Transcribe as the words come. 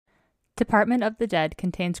Department of the Dead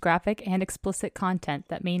contains graphic and explicit content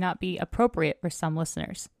that may not be appropriate for some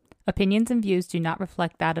listeners. Opinions and views do not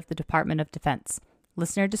reflect that of the Department of Defense.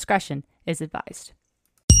 Listener discretion is advised.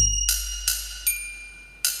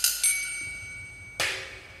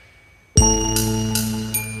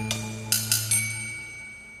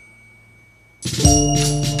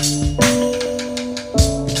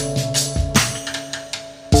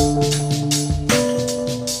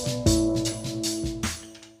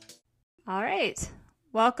 All right.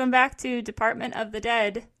 Welcome back to Department of the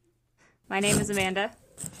Dead. My name is Amanda.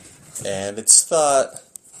 And it's Thought.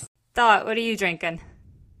 Thought, what are you drinking?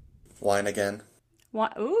 Wine again.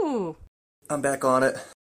 What? Ooh. I'm back on it.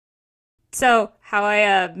 So, how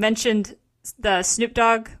I mentioned the Snoop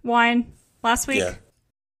Dogg wine last week? Yeah.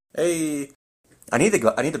 Hey. I need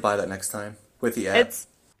to buy that next time with the app.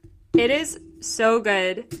 It is so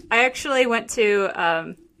good. I actually went to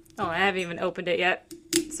I haven't even opened it yet.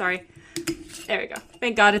 Sorry. There we go.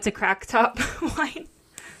 Thank God it's a crack top wine.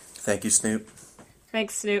 Thank you, Snoop.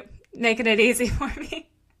 Thanks, Snoop. Making it easy for me.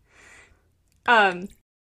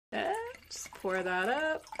 Just pour that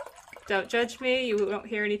up. Don't judge me. You won't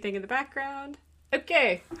hear anything in the background.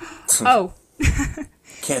 Okay. Oh.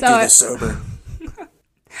 Can't do this sober.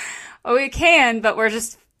 Oh, we can, but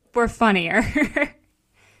we're funnier.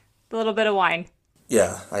 A little bit of wine.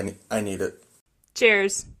 Yeah, I need it.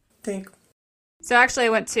 Cheers. Tink. So actually I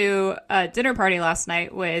went to a dinner party last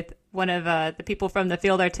night with one of the people from the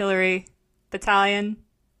Field Artillery Battalion.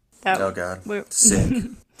 Oh, God. Sick.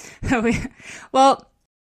 Well,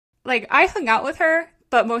 like, I hung out with her,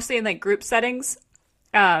 but mostly in, like, group settings.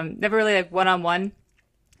 Never really, like, one-on-one.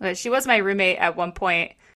 But she was my roommate at one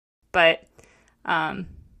point. But,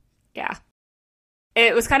 yeah.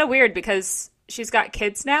 It was kind of weird because she's got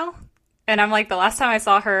kids now. And I'm like, the last time I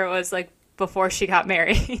saw her was, like, before she got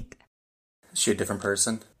married. Is she a different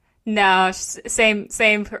person? No, same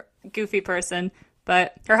goofy person.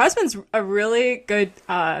 But her husband's a really good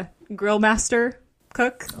grill master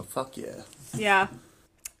cook. Oh, fuck yeah. Yeah.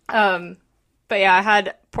 But yeah, I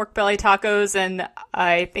had pork belly tacos and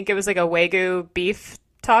I think it was like a Wagyu beef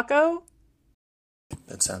taco.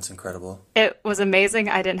 That sounds incredible. It was amazing.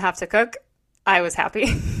 I didn't have to cook. I was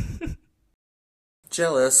happy.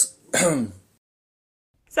 Jealous.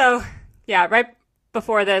 So, yeah, right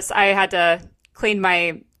before this, I had to clean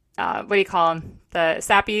my, what do you call them? The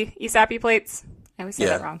ESAPI plates. I always say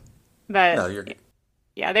that wrong. But no, you're good.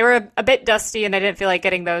 Yeah, they were a bit dusty and I didn't feel like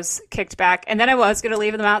getting those kicked back. And then I was going to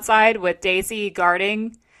leave them outside with Daisy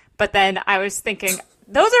guarding. But then I was thinking,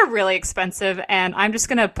 those are really expensive and I'm just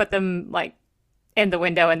going to put them like in the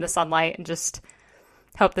window in the sunlight and just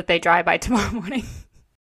hope that they dry by tomorrow morning.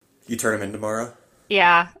 You turn them in tomorrow?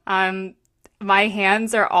 Yeah. My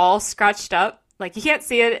hands are all scratched up. Like, you can't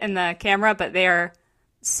see it in the camera, but they are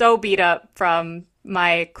so beat up from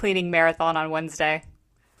my cleaning marathon on Wednesday.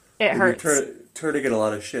 It hurts. You're turning in a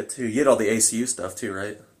lot of shit, too. You had all the ACU stuff, too,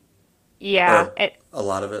 right? Yeah. A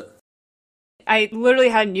lot of it. I literally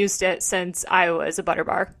hadn't used it since I was a butter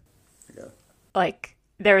bar. Yeah. Like,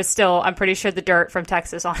 there was still, I'm pretty sure, the dirt from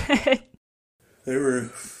Texas on it. They were...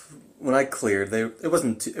 When I cleared, it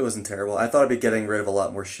wasn't terrible. I thought I'd be getting rid of a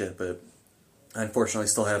lot more shit, but I unfortunately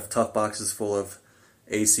still have tough boxes full of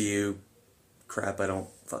ACU crap I don't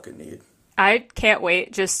fucking need. I can't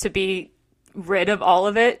wait just to be rid of all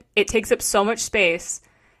of it. It takes up so much space,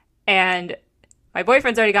 and my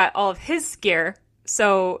boyfriend's already got all of his gear,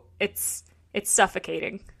 so it's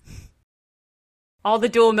suffocating. All the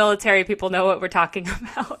dual military people know what we're talking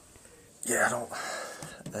about. Yeah,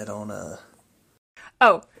 I don't.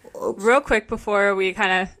 Oh, Oops. Real quick before we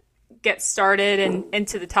kind of get started and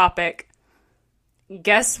into the topic,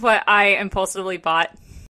 guess what I impulsively bought?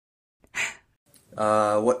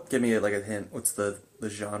 What? Give me like a hint. What's the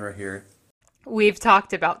genre here? We've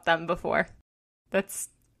talked about them before. That's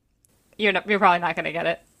you're probably not gonna get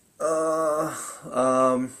it.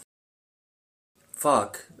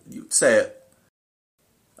 Fuck. You say it.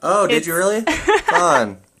 Oh, did you really?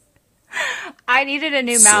 Fun. I needed a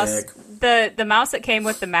new mouse. The mouse that came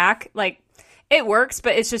with the Mac, like, it works,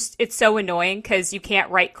 but it's so annoying because you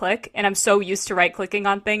can't right click, and I'm so used to right clicking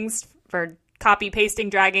on things for copy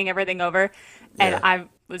pasting, dragging everything over, and I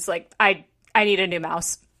was like, I need a new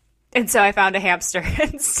mouse, and so I found a hamster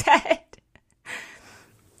instead.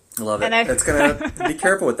 Love it. It's gonna be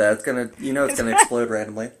careful with that. It's gonna explode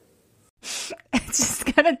randomly. It's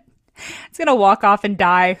gonna walk off and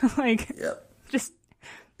die. Like, just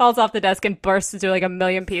falls off the desk and bursts into like a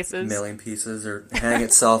million pieces. Or hang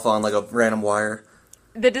itself on like a random wire.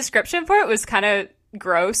 The description for it was kind of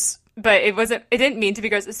gross, but it didn't mean to be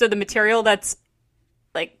gross. So the material that's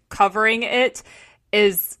like covering it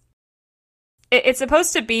is it's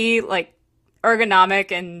supposed to be like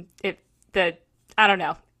ergonomic, and I don't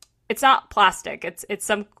know. It's not plastic. It's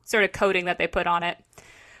some sort of coating that they put on it.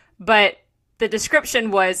 But the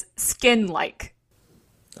description was skin-like.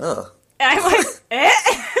 Oh. And I'm like, eh?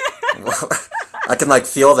 Well, I can like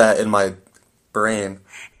feel that in my brain.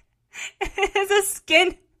 It's a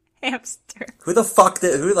skin hamster. Who the fuck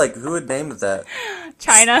who would name that?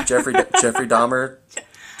 China. Jeffrey Dahmer,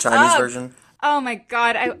 Chinese version. Oh my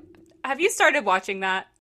god! Have you started watching that?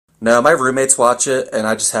 No, my roommates watch it, and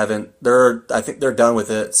I just haven't. I think they're done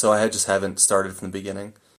with it, so I just haven't started from the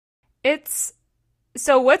beginning.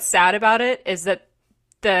 So what's sad about it is that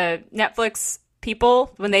the Netflix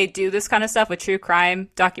people, when they do this kind of stuff with true crime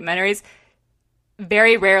documentaries,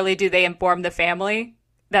 very rarely do they inform the family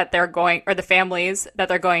that they're going, or the families that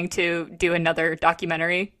they're going to do another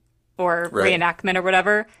documentary or reenactment or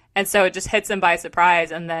whatever. And so it just hits them by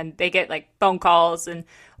surprise, and then they get like phone calls and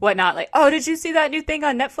whatnot, like, "Oh, did you see that new thing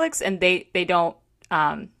on Netflix?" And they don't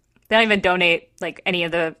even donate like any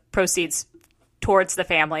of the proceeds towards the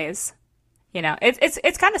families. You know,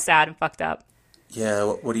 it's kind of sad and fucked up. Yeah,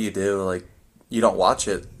 what do you do? Like, you don't watch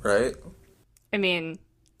it, right? I mean,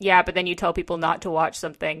 yeah, but then you tell people not to watch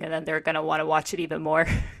something, and then they're gonna want to watch it even more.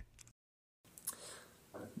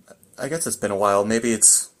 I guess it's been a while. Maybe I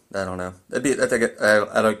don't know. I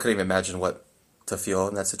couldn't even imagine what to feel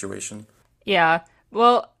in that situation. Yeah.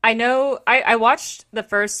 Well, I know I watched the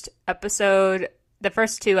first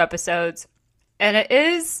two episodes, and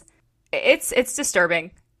it's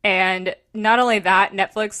disturbing. And not only that,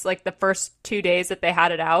 Netflix, like the first 2 days that they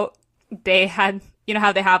had it out, they had, you know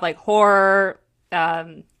how they have like horror,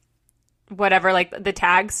 whatever, like the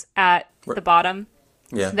tags at the bottom.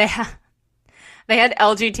 Yeah. They had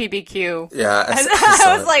LGBTQ. Yeah.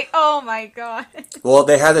 I was like, oh my god. Well,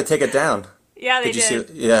 they had to take it down. Yeah, they did. You did.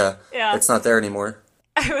 see? Yeah. Yeah. It's not there anymore.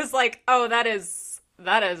 I was like, oh, that is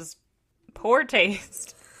poor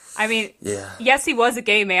taste. I mean, yeah. Yes, he was a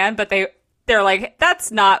gay man, but they're like,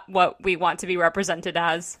 that's not what we want to be represented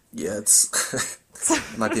as. Yeah, it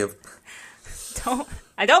might be a...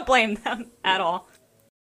 I don't blame them at all.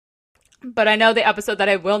 But I know the episode that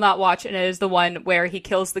I will not watch, and it is the one where he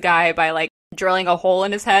kills the guy by like drilling a hole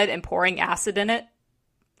in his head and pouring acid in it,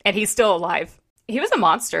 and he's still alive. He was a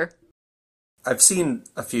monster. I've seen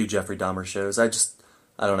a few Jeffrey Dahmer shows. I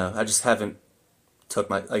don't know. I just haven't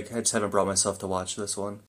brought myself to watch this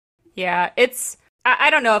one. Yeah,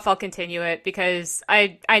 I don't know if I'll continue it because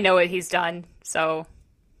I know what he's done. So,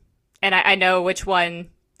 and I know which one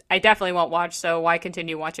I definitely won't watch. So why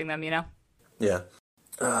continue watching them? You know? Yeah.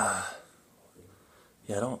 Yeah.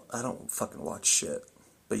 I don't fucking watch shit.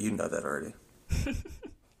 But you know that already.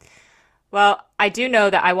 Well, I do know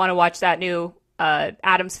that I want to watch that new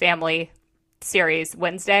Addams Family series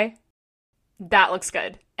Wednesday. That looks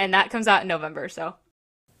good. And that comes out in November, so...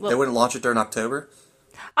 They wouldn't launch it during October?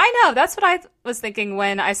 I know, that's what I was thinking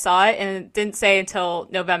when I saw it, and it didn't say until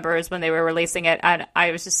November is when they were releasing it, and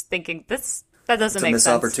I was just thinking, that doesn't make sense. It's a missed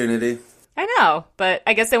opportunity. I know, but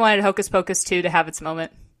I guess they wanted Hocus Pocus 2 to have its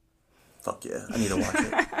moment. Fuck yeah, I need to watch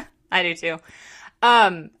it. I do too.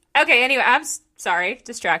 Okay, anyway, I'm sorry,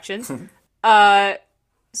 distraction.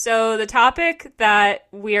 So the topic that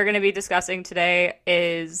we are going to be discussing today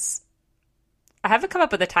is, I haven't come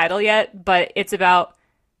up with a title yet, but it's about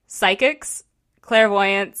psychics,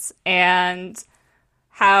 clairvoyance, and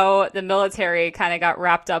how the military kind of got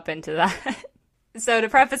wrapped up into that. So to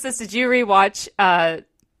preface this, did you rewatch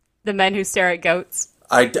The Men Who Stare at Goats?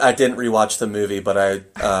 I didn't rewatch the movie, but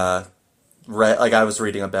I I was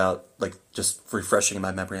reading about, like, just refreshing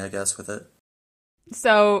my memory, I guess, with it.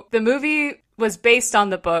 So the movie was based on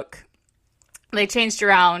the book. They changed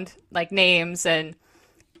around, like, names and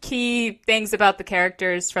key things about the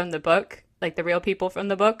characters from the book, like the real people from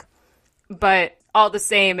the book. But all the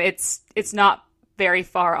same, it's not very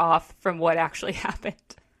far off from what actually happened.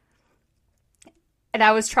 And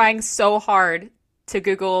I was trying so hard to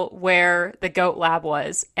Google where the goat lab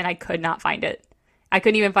was, and I could not find it. I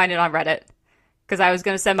couldn't even find it on Reddit, because I was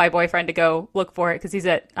going to send my boyfriend to go look for it, because he's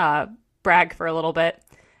at Bragg for a little bit.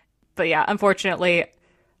 But yeah, unfortunately,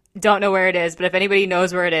 don't know where it is. But if anybody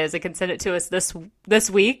knows where it is and can send it to us this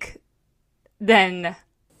week, then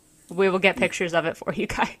we will get pictures of it for you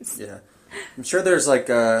guys. Yeah. I'm sure there's like,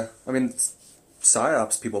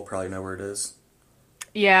 PsyOps people probably know where it is.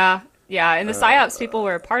 Yeah, and the PsyOps people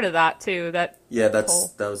were a part of that too. That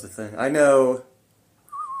was the thing. I know.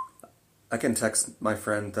 I can text my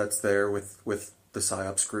friend that's there with the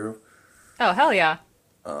PsyOps crew. Oh, hell yeah.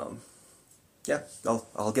 Yeah,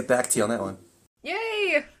 I'll get back to you on that one.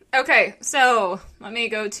 Yay! Okay, so let me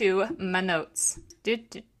go to my notes.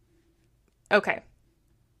 Okay.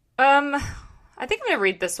 I think I'm going to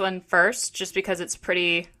read this one first, just because it's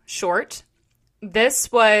pretty short.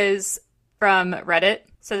 This was from Reddit.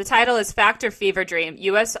 So the title is Fact or Fever Dream,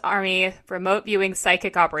 U.S. Army Remote Viewing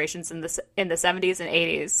Psychic Operations in the 70s and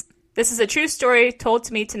 80s. This is a true story told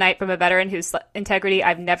to me tonight from a veteran whose integrity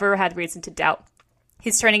I've never had reason to doubt.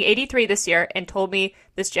 He's turning 83 this year and told me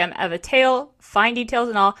this gem of a tale, fine details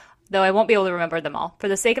and all, though I won't be able to remember them all. For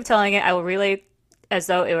the sake of telling it, I will relay as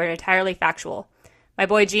though it were entirely factual. My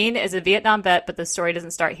boy Gene is a Vietnam vet, but the story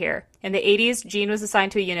doesn't start here. In the 80s, Gene was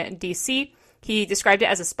assigned to a unit in D.C. He described it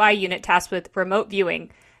as a spy unit tasked with remote viewing.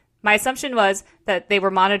 My assumption was that they were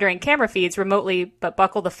monitoring camera feeds remotely, but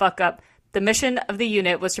buckle the fuck up. The mission of the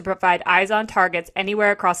unit was to provide eyes on targets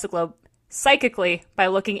anywhere across the globe psychically by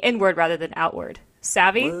looking inward rather than outward.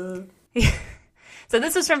 Savvy? So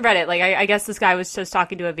this is from Reddit. Like, I guess this guy was just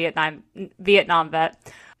talking to a Vietnam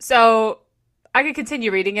vet. So I could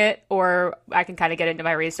continue reading it, or I can kind of get into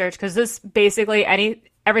my research, because this basically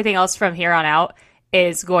everything else from here on out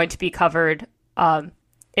is going to be covered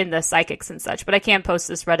in the psychics and such. But I can post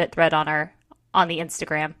this Reddit thread on the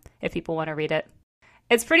Instagram if people want to read it.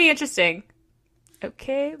 It's pretty interesting.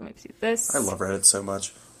 Okay, let me see this. I love Reddit so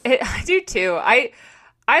much. I do too. I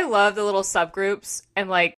love the little subgroups, and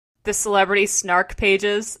like the celebrity snark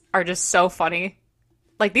pages are just so funny.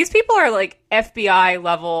 Like, these people are like FBI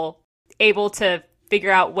level able to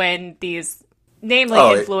figure out when these, namely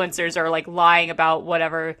influencers, are like lying about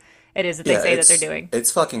whatever it is that they say that they're doing.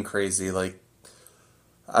 It's fucking crazy. Like,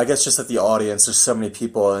 I guess just at the audience, there's so many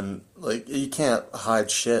people, and like, you can't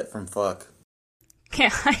hide shit from fuck.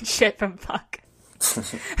 Can't hide shit from fuck.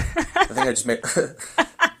 I think I just made...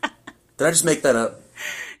 Did I just make that up?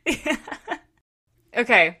 Yeah.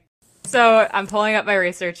 Okay, so I'm pulling up my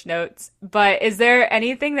research notes, but is there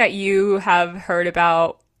anything that you have heard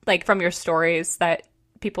about, like, from your stories that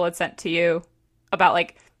people had sent to you about,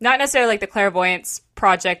 like, not necessarily like the clairvoyance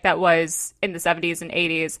project that was in the 70s and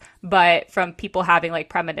 80s, but from people having like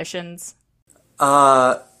premonitions?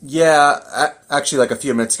 Yeah, actually, like a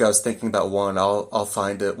few minutes ago, I was thinking about one. I'll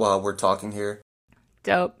find it while we're talking here.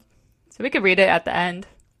 Dope. So we could read it at the end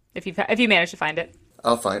if you manage to find it.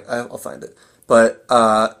 I'll find it. But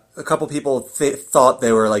a couple people thought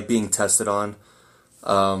they were like being tested on,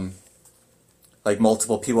 like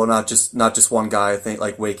multiple people, not just one guy. I think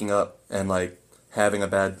like waking up and like having a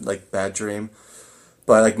bad dream,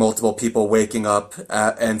 but like multiple people waking up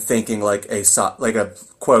and thinking like a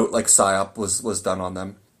quote like psyop was done on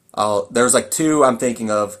them. There's like two I'm thinking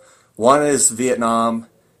of. One is Vietnam,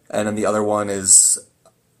 and then the other one is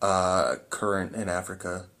current in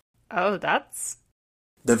Africa. Oh, that's...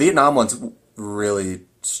 The Vietnam one's really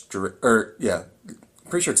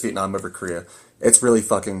pretty sure it's Vietnam over Korea. It's really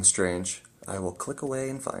fucking strange. I will click away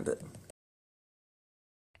and find it.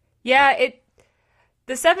 Yeah,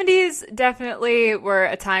 the 70s definitely were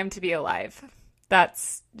a time to be alive.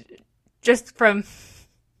 That's just from...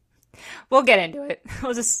 We'll get into it.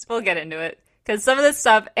 We'll get into it. Because some of this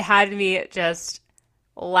stuff had me just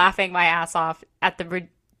laughing my ass off at the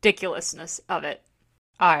ridiculousness of it.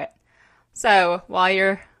 All right. So while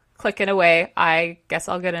you're clicking away, I guess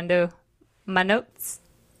I'll get into my notes.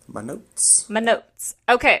 My notes.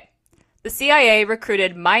 Okay. The CIA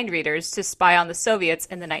recruited mind readers to spy on the Soviets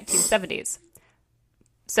in the 1970s.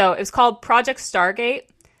 So it was called Project Stargate.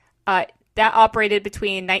 That operated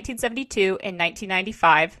between 1972 and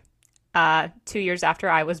 1995, 2 years after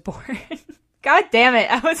I was born. God damn it.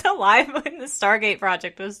 I was alive when the Stargate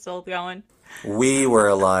project was still going. We were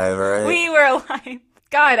alive, right? We were alive.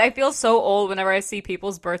 God, I feel so old whenever I see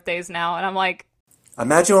people's birthdays now, and I'm like...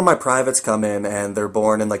 Imagine when my privates come in and they're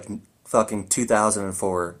born in, like, fucking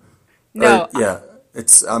 2004. No.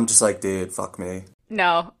 I'm just like, dude, fuck me.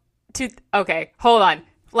 No. Okay, hold on.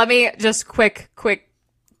 Let me just quick,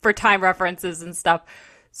 for time references and stuff.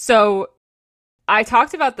 So, I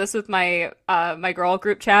talked about this with my my girl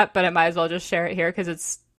group chat, but I might as well just share it here, because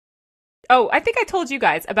it's... Oh, I think I told you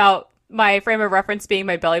guys about my frame of reference being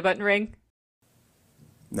my belly button ring.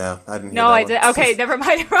 No, I didn't hear No, that I one. did. Okay, never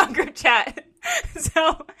mind. Wrong group chat.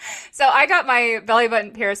 So I got my belly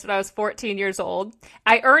button pierced when I was 14 years old.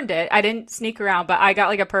 I earned it. I didn't sneak around, but I got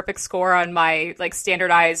like a perfect score on my like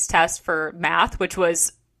standardized test for math, which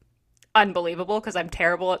was unbelievable because I'm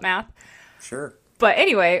terrible at math. Sure. But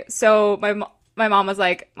anyway, so my mom was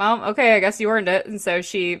like, "Mom, okay, I guess you earned it," and so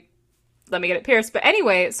she let me get it pierced. But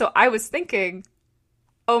anyway, so I was thinking,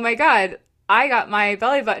 oh my God, I got my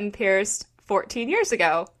belly button pierced 14 years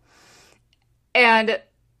ago. And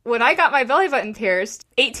when I got my belly button pierced,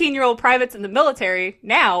 18-year-old privates in the military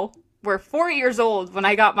now were 4 years old when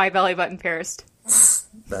I got my belly button pierced.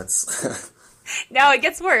 That's... Now it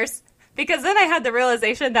gets worse. Because then I had the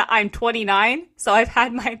realization that I'm 29, so I've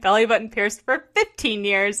had my belly button pierced for 15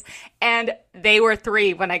 years, and they were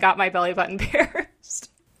 3 when I got my belly button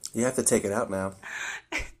pierced. You have to take it out now.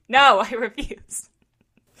 No, I refuse.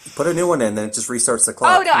 Put a new one in, then it just restarts the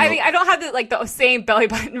clock. Oh, no, I mean, I don't have the same belly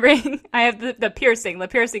button ring. I have the piercing. The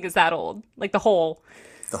piercing is that old. Like the hole.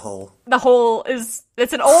 The hole. The hole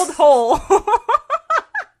it's an old hole.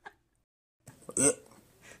 That's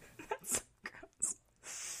so gross.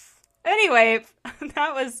 Anyway,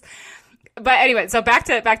 so back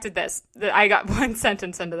to this. I got one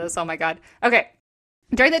sentence into this. Oh my God. Okay.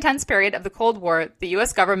 During the tense period of the Cold War, the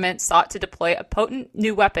U.S. government sought to deploy a potent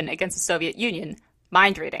new weapon against the Soviet Union,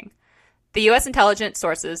 mind reading. The U.S. intelligence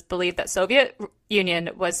sources believed that Soviet Union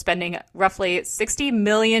was spending roughly 60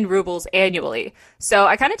 million rubles annually. So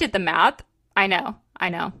I kind of did the math. I know,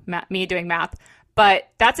 me doing math. But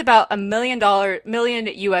that's about $1 million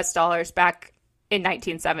US dollars back in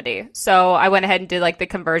 1970. So I went ahead and did like the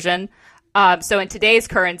conversion. So in today's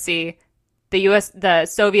currency, the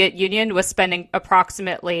Soviet Union was spending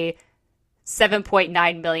approximately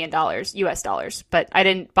 $7.9 million US dollars. But I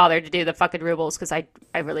didn't bother to do the fucking rubles because I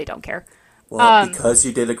really don't care. Well, because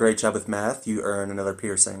you did a great job with math, you earn another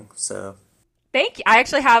piercing. So thank you. I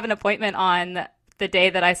actually have an appointment on the day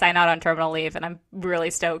that I sign out on terminal leave, and I'm really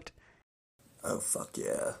stoked. Oh, fuck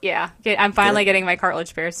yeah. Yeah, I'm finally getting my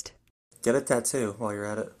cartilage pierced. Get a tattoo while you're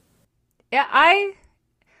at it. Yeah,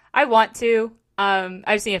 I want to. I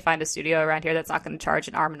just need to find a studio around here that's not going to charge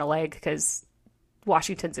an arm and a leg because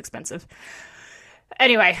Washington's expensive.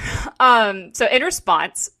 Anyway, so in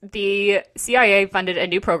response, the CIA funded a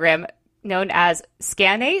new program known as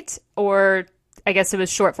SCANATE, or I guess it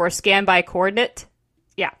was short for Scan by Coordinate.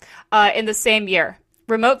 Yeah, in the same year.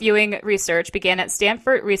 Remote viewing research began at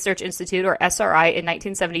Stanford Research Institute, or SRI, in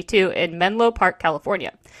 1972 in Menlo Park,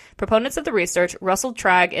 California. Proponents of the research, Russell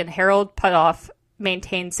Tragg and Harold Putoff,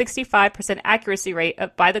 maintained 65% accuracy rate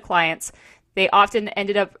by the clients. They often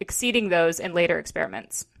ended up exceeding those in later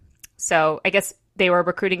experiments. So I guess they were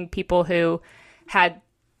recruiting people who had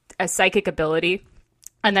a psychic ability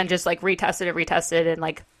and then just like retested and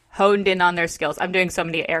like honed in on their skills. I'm doing so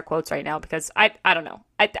many air quotes right now because I don't know.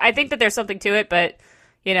 I think that there's something to it, but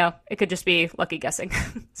you know, it could just be lucky guessing.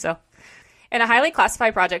 So in a highly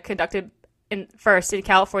classified project conducted first in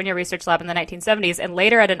California Research Lab in the 1970s and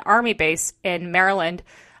later at an Army base in Maryland,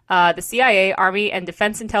 the CIA, Army, and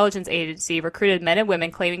Defense Intelligence Agency recruited men and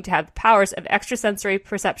women claiming to have the powers of extrasensory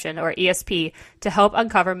perception, or ESP, to help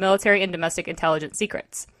uncover military and domestic intelligence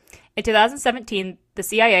secrets. In 2017, the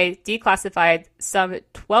CIA declassified some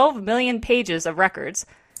 12 million pages of records.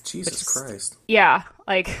 Jesus Christ. Yeah,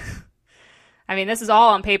 like, I mean, this is all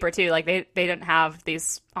on paper, too. Like, they didn't have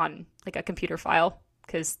these on, like, a computer file,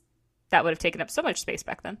 because that would have taken up so much space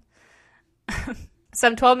back then.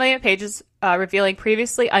 Some 12 million pages revealing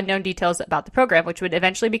previously unknown details about the program, which would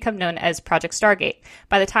eventually become known as Project Stargate.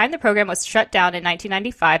 By the time the program was shut down in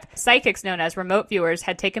 1995, psychics known as remote viewers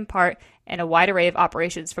had taken part in a wide array of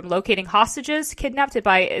operations, from locating hostages kidnapped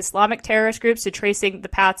by Islamic terrorist groups to tracing the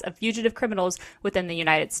paths of fugitive criminals within the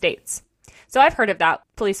United States. So I've heard of that,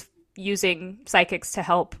 police using psychics to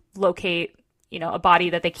help locate, you know, a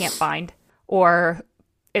body that they can't find, or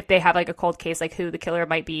if they have like a cold case, like who the killer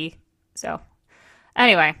might be. So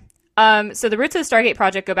anyway, so the roots of the Stargate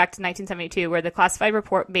project go back to 1972, where the classified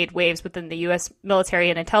report made waves within the U.S. military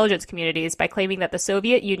and intelligence communities by claiming that the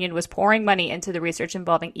Soviet Union was pouring money into the research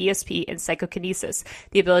involving ESP and psychokinesis,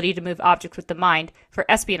 the ability to move objects with the mind, for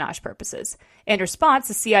espionage purposes. In response,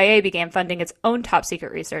 the CIA began funding its own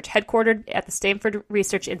top-secret research, headquartered at the Stanford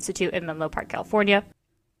Research Institute in Menlo Park, California.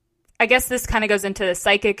 I guess this kind of goes into the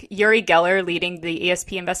psychic Uri Geller leading the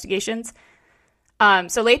ESP investigations.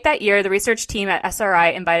 So late that year, the research team at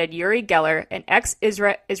SRI invited Uri Geller, an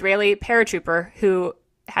ex-Israeli paratrooper who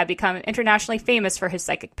had become internationally famous for his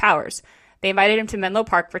psychic powers. They invited him to Menlo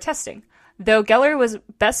Park for testing. Though Geller was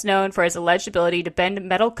best known for his alleged ability to bend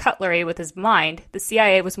metal cutlery with his mind, the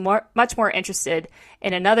CIA was much more interested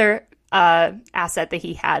in another asset that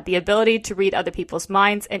he had, the ability to read other people's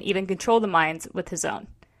minds and even control the minds with his own.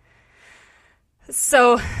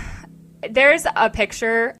 So there's a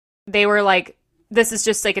picture. They were like, this is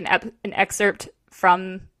just like an excerpt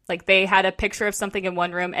from, like, they had a picture of something in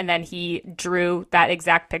one room and then he drew that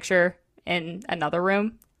exact picture in another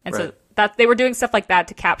room. And right. So that they were doing stuff like that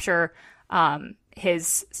to capture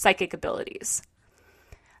his psychic abilities.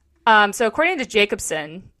 So according to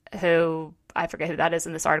Jacobson, who I forget who that is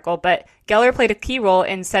in this article, but Geller played a key role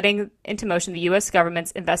in setting into motion the U.S.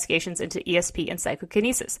 government's investigations into ESP and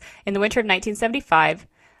psychokinesis. In the winter of 1975,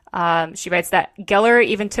 She writes that Geller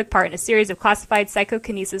even took part in a series of classified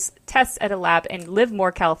psychokinesis tests at a lab in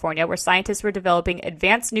Livermore, California, where scientists were developing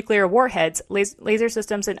advanced nuclear warheads, laser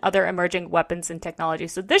systems, and other emerging weapons and technology.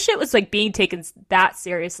 So this shit was like being taken that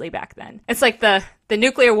seriously back then. It's like the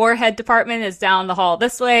nuclear warhead department is down the hall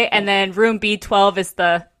this way, and then room B12 is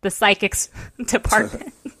the psychics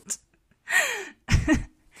department.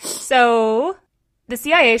 So the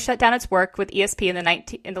CIA shut down its work with ESP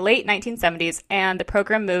in the late 1970s, and the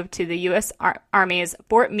program moved to the U.S. Army's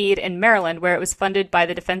Fort Meade in Maryland, where it was funded by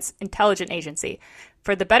the Defense Intelligence Agency.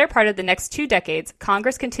 For the better part of the next 2 decades,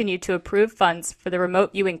 Congress continued to approve funds for the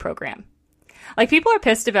remote viewing program. Like, people are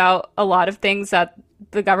pissed about a lot of things that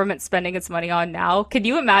the government's spending its money on now. Could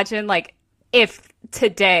you imagine, like, if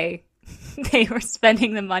today they were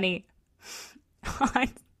spending the money on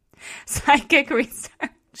psychic research?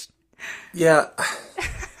 Yeah.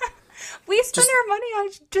 We spend our money on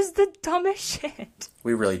just the dumbest shit.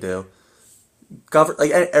 We really do.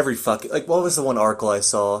 Every fucking... Like, what was the one article I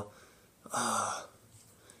saw?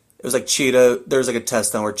 It was like Cheeto... There's like a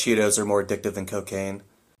test on where Cheetos are more addictive than cocaine.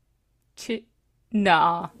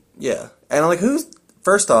 Nah. Yeah. And I'm like,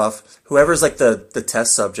 First off, whoever's like the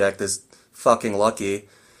test subject is fucking lucky.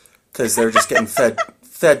 Because they're just getting fed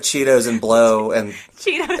Cheetos and blow. And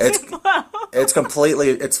Cheetos and blow. It's completely...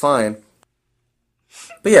 It's fine.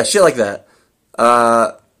 But yeah, shit like that.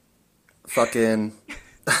 Fucking...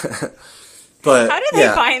 But how do they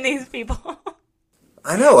find these people?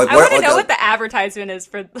 I know. I want to know what the advertisement is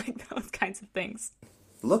for like those kinds of things.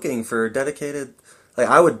 Looking for dedicated... Like,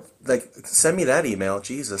 I would... Like, send me that email.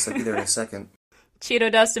 Jesus, I'd be there in a second.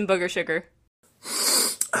 Cheeto dust and booger sugar.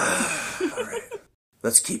 All right.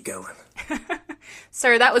 Let's keep going.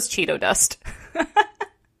 Sir, that was Cheeto dust.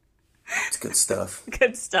 It's good stuff.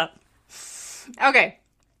 Good stuff. Okay.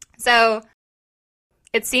 So,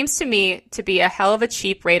 it seems to me to be a hell of a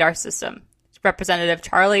cheap radar system. Representative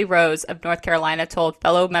Charlie Rose of North Carolina told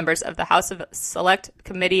fellow members of the House of Select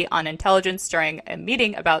Committee on Intelligence during a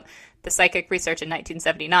meeting about the psychic research in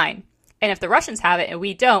 1979. And if the Russians have it and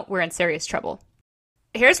we don't, we're in serious trouble.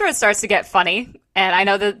 Here's where it starts to get funny. And I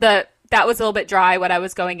know that that was a little bit dry what I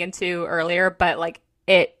was going into earlier, but like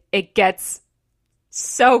it gets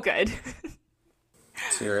so good.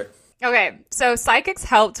 Let's hear it. Okay, so psychics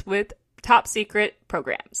helped with top secret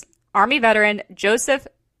programs. Army veteran Joseph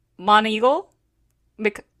Moneagle.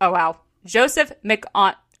 Joseph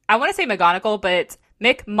I want to say McGonigal, but it's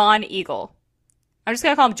McMoneagle. I'm just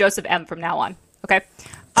going to call him Joseph M. from now on. Okay?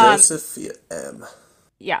 Joseph M.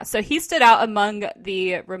 Yeah, so he stood out among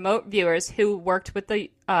the remote viewers who worked with the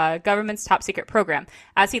government's top secret program.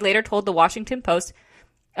 As he later told the Washington Post,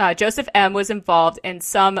 Joseph M. was involved in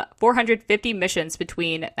some 450 missions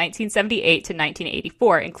between 1978 to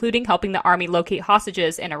 1984, including helping the Army locate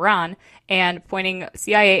hostages in Iran and pointing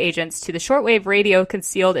CIA agents to the shortwave radio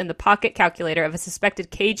concealed in the pocket calculator of a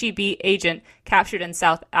suspected KGB agent captured in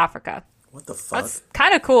South Africa. What the fuck? That's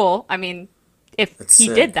kind of cool. I mean, if That's he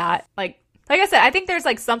sick. did that, like I said, I think there's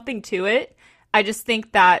like something to it. I just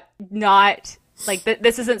think that not like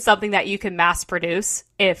this isn't something that you can mass produce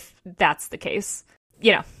if that's the case.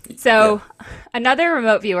 You know, so Another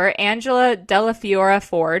remote viewer, Angela Della Fiora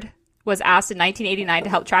Ford, was asked in 1989 to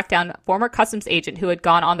help track down a former customs agent who had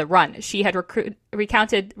gone on the run. She had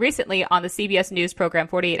recounted recently on the CBS News program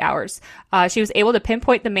 48 Hours. She was able to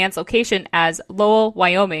pinpoint the man's location as Lowell,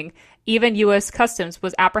 Wyoming. Even U.S. Customs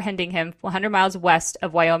was apprehending him 100 miles west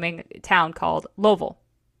of Wyoming town called Lowell.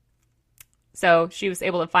 So she was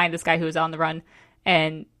able to find this guy who was on the run.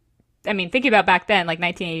 And I mean, thinking about back then, like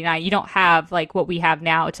 1989, you don't have like what we have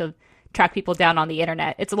now to track people down on the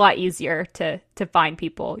internet. It's a lot easier to find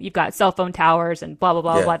people. You've got cell phone towers and blah, blah,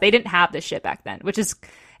 blah, blah. They didn't have this shit back then, which is,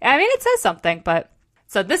 I mean, it says something, but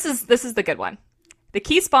so this is the good one. The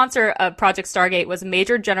key sponsor of Project Stargate was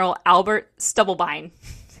Major General Albert Stubblebine.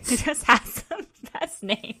 He just has the best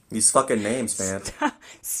name. These fucking names, man.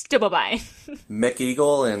 Stubblebine. Mick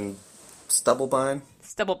Eagle and Stubblebine.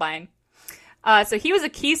 Stubblebine. So he was a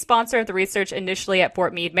key sponsor of the research initially at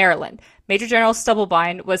Fort Meade, Maryland. Major General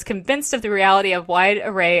Stubblebine was convinced of the reality of a wide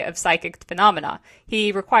array of psychic phenomena.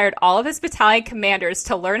 He required all of his battalion commanders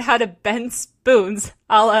to learn how to bend spoons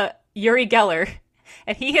a la Uri Geller,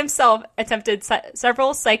 and he himself attempted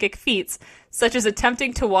several psychic feats, such as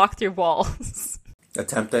attempting to walk through walls.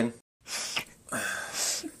 Attempting?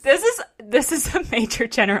 This is a Major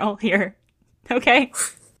General here, okay?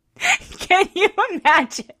 Can you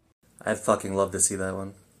imagine? I'd fucking love to see that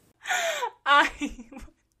one. I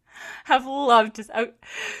have loved to.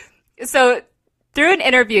 So Through an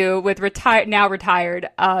interview with now retired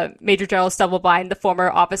Major General Stubblebine, the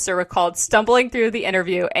former officer recalled stumbling through the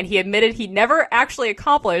interview, and he admitted he never actually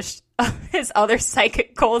accomplished his other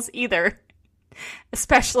psychic goals either,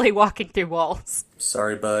 especially walking through walls.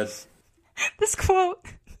 Sorry, bud. This quote.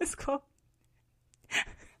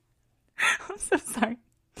 I'm so sorry.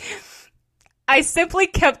 I simply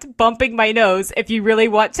kept bumping my nose. If you really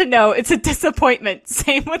want to know, it's a disappointment.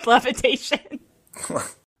 Same with levitation.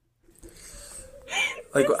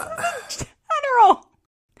 Like, general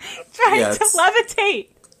trying to levitate.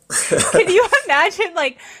 Can you imagine,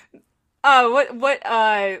 like,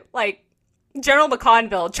 like General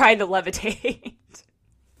McConville trying to levitate?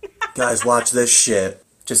 Guys, watch this shit.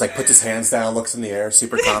 Just like puts his hands down, looks in the air,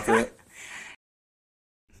 super confident.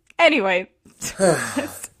 Anyway,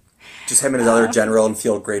 just him and his other general and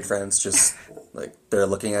field great friends. Just like they're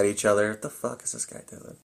looking at each other. What the fuck is this guy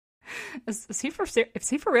doing? Is he for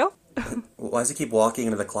real? Why does he keep walking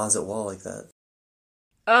into the closet wall like that?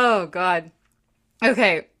 Oh, God.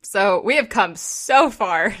 Okay, so we have come so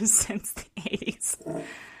far since the 80s.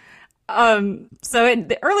 So in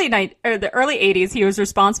the early 80s, he was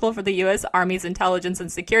responsible for the U.S. Army's Intelligence and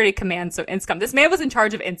Security Command, so INSCOM. This man was in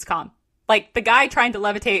charge of INSCOM. Like, the guy trying to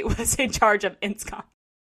levitate was in charge of INSCOM.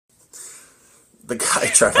 The guy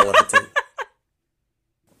trying to levitate.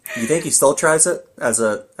 You think he still tries it as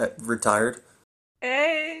a retired?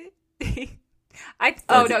 No, he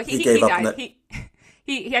died.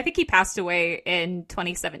 I think he passed away in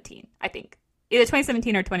 2017. I think either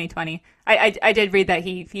 2017 or 2020. I did read that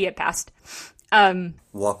he had passed.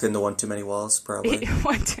 Walked into one too many walls, probably.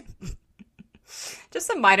 Just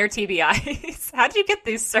some minor TBIs. How did you get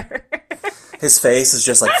these, sir? His face is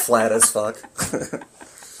just like flat as fuck.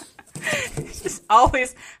 Just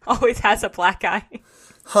always has a black eye.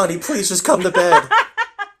 Honey, please just come to bed.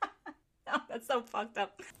 No, that's so fucked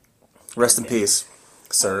up. Rest in peace,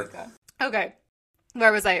 sir. Oh, okay.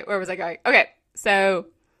 Where was I going? Okay, so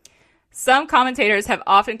some commentators have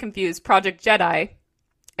often confused Project Jedi,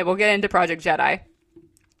 and we'll get into Project Jedi,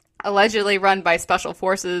 allegedly run by special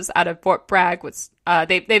forces out of Fort Bragg. With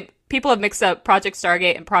people have mixed up Project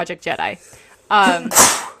Stargate and Project Jedi.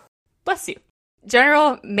 Bless you,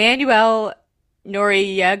 General Manuel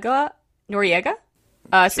Noriega.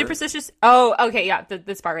 Sure. Superstitious. Oh, okay, yeah,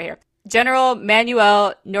 this part right here. General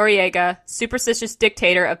Manuel Noriega, superstitious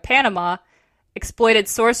dictator of Panama, exploited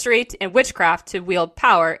sorcery and witchcraft to wield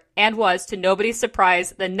power, and was, to nobody's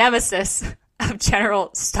surprise, the nemesis of General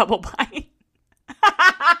Stubblebine.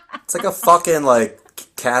 It's like a fucking, like,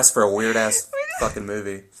 cast for a weird-ass fucking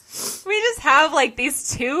movie. We just have, like, these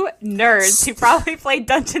two nerds who probably play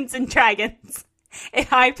Dungeons and Dragons in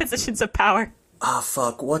high positions of power. Ah,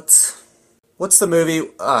 fuck, What's the movie?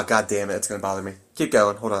 Ah, god damn it, it's gonna bother me. Keep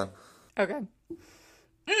going, hold on. Okay.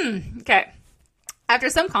 Okay.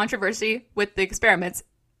 After some controversy with the experiments,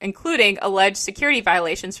 including alleged security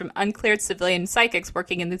violations from uncleared civilian psychics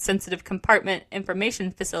working in the Sensitive Compartment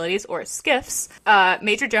Information Facilities, or SCIFs,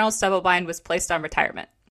 Major General Stubblebine was placed on retirement.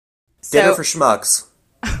 Dinner for Schmucks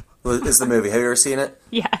is the movie. Have you ever seen it?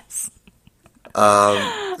 Yes.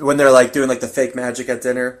 When they're like doing like the fake magic at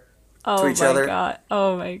dinner to each other. God.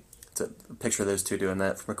 Oh my god. To picture those two doing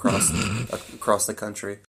that from across the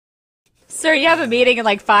country. Sir, you have a meeting in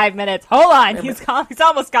like 5 minutes. Hold on, he's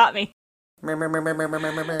almost got me.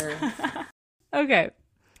 Okay.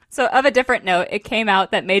 So, of a different note, it came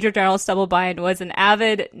out that Major General Stubblebine was an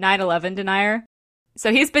avid 9/11 denier.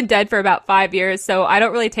 So he's been dead for about 5 years, so I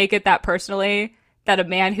don't really take it that personally that a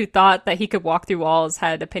man who thought that he could walk through walls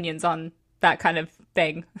had opinions on that kind of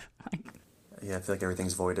thing. Yeah, I feel like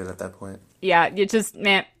everything's voided at that point. Yeah, you just,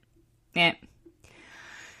 meh.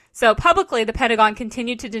 So publicly, the Pentagon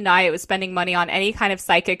continued to deny it was spending money on any kind of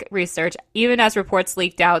psychic research, even as reports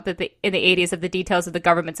leaked out that in the 80s of the details of the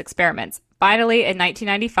government's experiments. Finally, in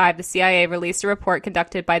 1995, the CIA released a report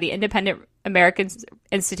conducted by the Independent American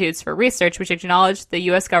Institutes for Research, which acknowledged the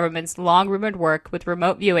U.S. government's long-rumored work with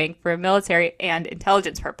remote viewing for military and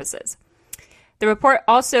intelligence purposes. The report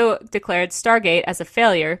also declared Stargate as a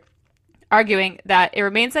failure, arguing that it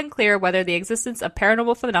remains unclear whether the existence of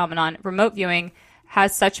paranormal phenomenon, remote viewing,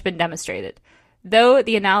 has such been demonstrated. Though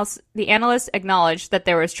the analysts acknowledged that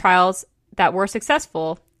there was trials that were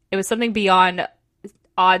successful, it was something beyond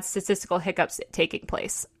odd statistical hiccups taking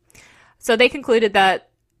place. So they concluded that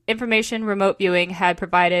information remote viewing had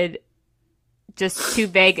provided just too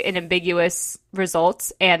vague and ambiguous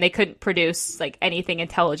results, and they couldn't produce like anything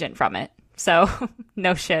intelligent from it. So,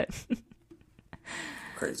 no shit.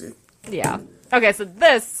 Crazy. Yeah. Okay, so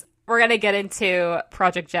we're going to get into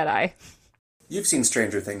Project Jedi. You've seen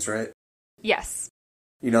Stranger Things, right? Yes.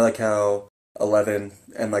 You know, like how 11,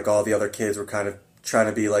 and like all the other kids were kind of trying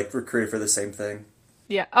to be like recruited for the same thing.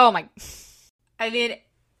 Yeah. Oh my. I mean,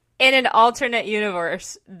 in an alternate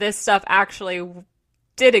universe, this stuff actually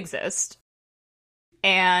did exist.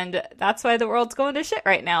 And that's why the world's going to shit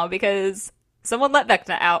right now, because someone let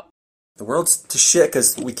Vecna out. The world's to shit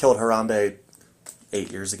because we killed Harambe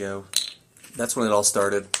 8 years ago. That's when it all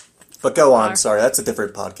started. But go on, sorry, that's a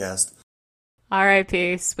different podcast.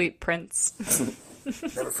 R.I.P. Sweet Prince.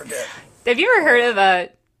 Never forget. Have you ever heard of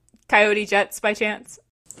Coyote Jets by chance?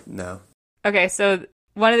 No. Okay, so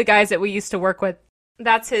one of the guys that we used to work with,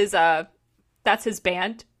 that's his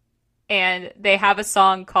band, and they have a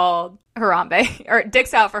song called Harambe, or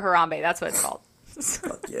Dicks Out for Harambe. That's what it's called.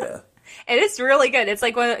 Fuck yeah. And it's really good. It's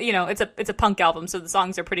like it's a punk album, so the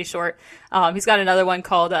songs are pretty short. He's got another one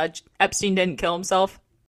called Epstein Didn't Kill Himself.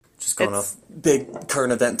 Just going off big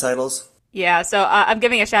current event titles. Yeah, so I'm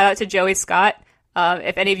giving a shout out to Joey Scott.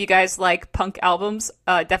 If any of you guys like punk albums,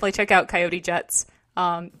 definitely check out Coyote Jets.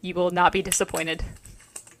 You will not be disappointed.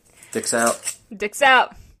 Dicks out. Dicks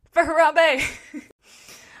out for Harambe.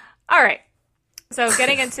 All right. So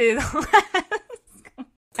getting into the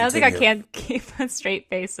I don't think I can keep a straight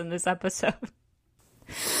face in this episode.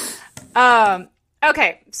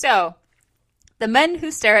 Okay, so The Men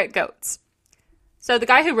Who Stare at Goats. So the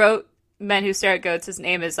guy who wrote Men Who Stare at Goats, his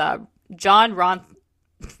name is John Ronson.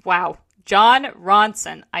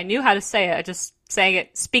 I knew how to say it. Just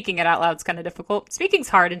speaking it out loud is kind of difficult. Speaking's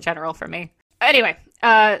hard in general for me. Anyway,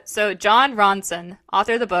 so John Ronson,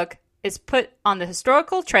 author of the book, is put on the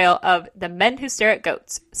historical trail of the Men Who Stare at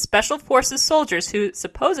Goats, special forces soldiers who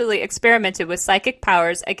supposedly experimented with psychic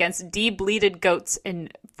powers against de-bleated goats in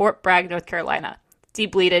Fort Bragg, North Carolina.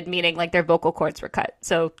 De-bleated meaning like their vocal cords were cut,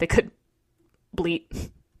 so they could bleat.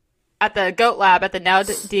 At the goat lab at the now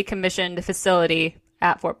decommissioned facility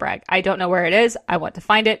at Fort Bragg. I don't know where it is. I want to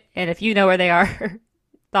find it, and if you know where they are,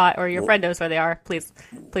 or your friend knows where they are, please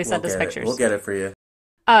send us pictures. We'll get it for you.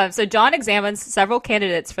 So John examines several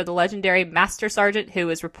candidates for the legendary Master Sergeant who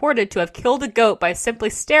is reported to have killed a goat by simply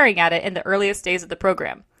staring at it in the earliest days of the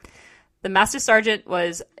program. The Master Sergeant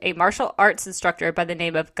was a martial arts instructor by the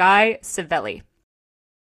name of Guy Savelli.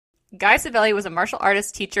 Guy Savelli was a martial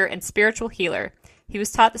artist, teacher, and spiritual healer. He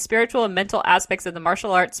was taught the spiritual and mental aspects of the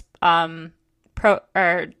martial arts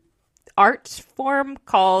art form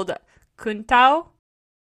called Kuntao.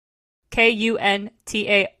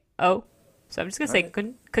 Kuntao. So I'm just gonna say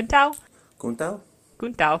Kuntao.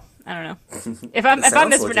 Kuntao. I don't know if I'm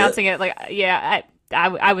mispronouncing it. Like, yeah,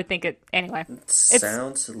 I would think it anyway.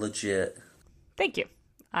 Sounds legit. Thank you.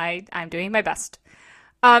 I'm doing my best.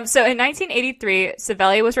 So in 1983,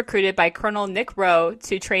 Savelli was recruited by Colonel Nick Rowe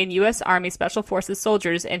to train U.S. Army Special Forces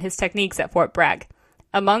soldiers in his techniques at Fort Bragg.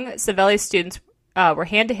 Among Savelli's students were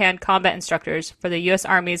hand-to-hand combat instructors for the U.S.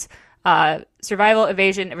 Army's Survival,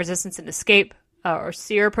 Evasion, Resistance, and Escape, or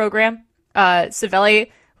SEER program.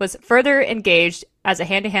 Savelli was further engaged as a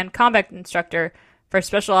hand-to-hand combat instructor for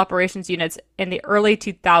special operations units in the early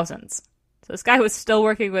 2000s. So this guy was still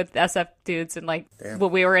working with SF dudes in when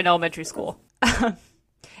we were in elementary school.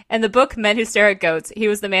 In the book Men Who Stare at Goats, he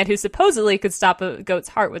was the man who supposedly could stop a goat's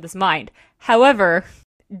heart with his mind. However,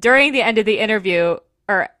 at the end of the interview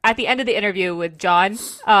with John,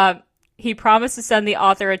 he promised to send the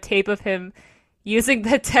author a tape of him using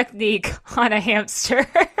the technique on a hamster.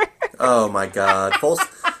 Oh my god.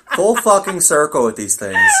 Full fucking circle with these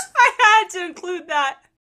things. I had to include that.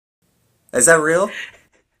 Is that real? The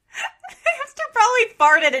hamster probably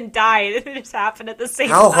farted and died. It just happened at the same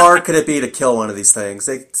time. How hard could it be to kill one of these things?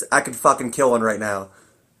 I could fucking kill one right now.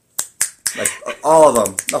 Like, all of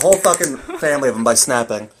them. The whole fucking family of them by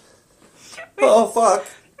snapping. Oh, fuck.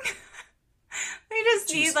 We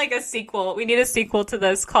just need, a sequel. We need a sequel to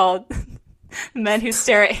this called Men Who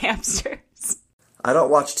Stare at Hamsters. I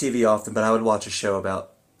don't watch TV often, but I would watch a show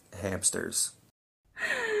about hamsters.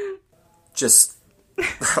 Just...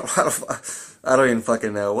 I don't even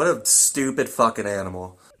fucking know. What a stupid fucking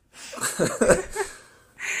animal.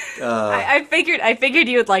 I figured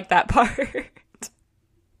you would like that part.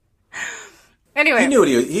 Anyway. He knew what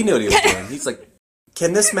he was doing. He's like,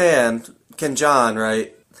 can John,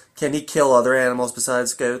 right? Can he kill other animals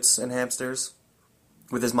besides goats and hamsters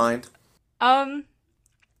with his mind? I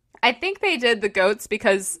think they did the goats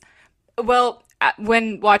because,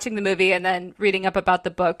 when watching the movie and then reading up about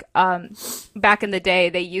the book, back in the day,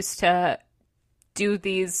 they used to do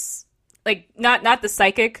these, not the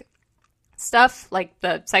psychic stuff, like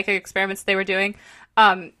the psychic experiments they were doing.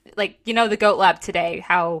 The goat lab today,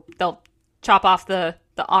 how they'll chop off the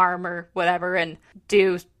arm or whatever and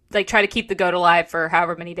do, try to keep the goat alive for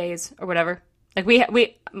however many days or whatever.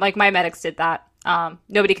 We my medics did that.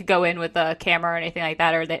 Nobody could go in with a camera or anything like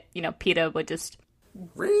that, or that, PETA would just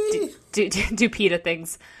do PETA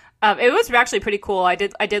things. It was actually pretty cool. I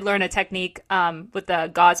did learn a technique with the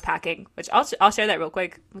gauze packing, which I'll share that real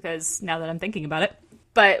quick because now that I'm thinking about it.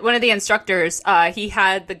 But one of the instructors, he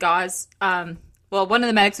had the gauze. One of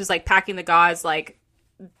the medics was like packing the gauze like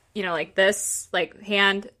this, like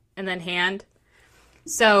hand and then hand.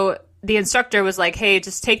 So the instructor was like, "Hey,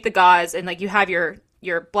 just take the gauze and like you have your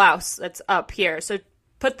blouse that's up here. So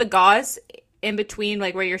put the gauze in between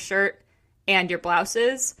like where your shirt and your blouse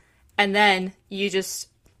is, and then you'll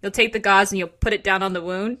take the gauze and you'll put it down on the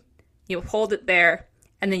wound. You'll hold it there,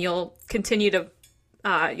 and then you'll continue to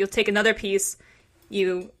you'll take another piece,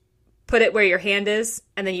 you put it where your hand is,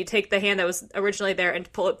 and then you take the hand that was originally there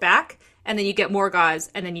and pull it back, and then you get more gauze,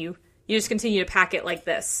 and then you just continue to pack it like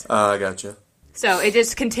this." I gotcha. So it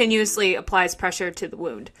just continuously applies pressure to the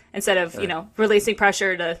wound instead of, releasing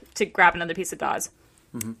pressure to grab another piece of gauze.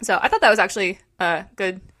 Mm-hmm. So I thought that was actually a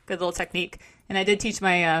good little technique. And I did teach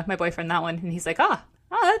my my boyfriend that one, and he's like,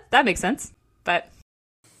 that makes sense. But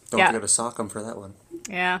don't forget to sock him for that one.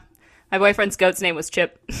 Yeah. My boyfriend's goat's name was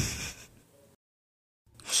Chip.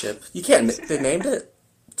 Chip? You can't, they named it?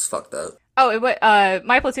 It's fucked up. Oh,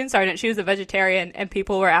 my platoon sergeant, she was a vegetarian, and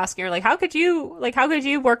people were asking her, like, how could you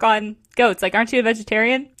work on goats? Like, aren't you a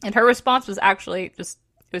vegetarian? And her response was actually it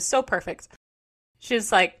was so perfect. She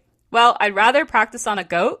was like, well, I'd rather practice on a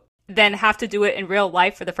goat than have to do it in real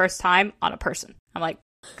life for the first time on a person. I'm like,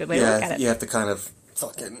 good way to look at it. You have to kind of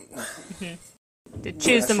fucking... to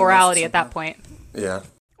choose the morality at that point. Yeah.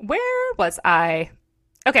 Where was I?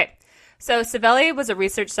 Okay. So Savelli was a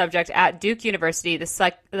research subject at Duke University,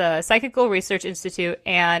 the Psychical Research Institute,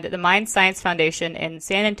 and the Mind Science Foundation in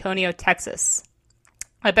San Antonio, Texas.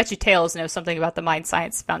 I bet you Tails knows something about the Mind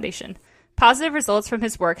Science Foundation. Positive results from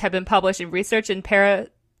his work have been published in Research in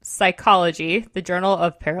Parapsychology, the Journal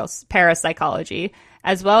of Parapsychology,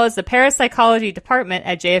 as well as the Parapsychology Department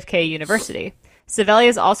at JFK University. Savelli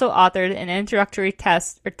has also authored an introductory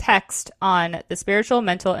text on the spiritual,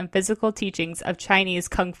 mental, and physical teachings of Chinese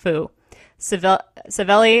Kung Fu.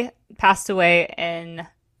 Savelli passed away in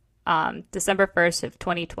December 1st of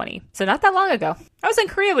 2020. So not that long ago. I was in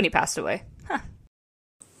Korea when he passed away.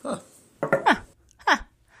 Huh.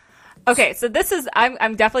 Okay, so this is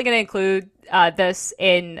I'm definitely going to include this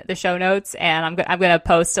in the show notes, and I'm going to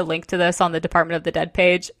post a link to this on the Department of the Dead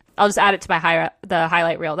page. I'll just add it to my the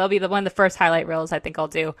highlight reel. That'll be one of the first highlight reels I think I'll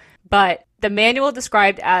do. But the manual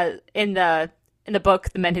described as in the book,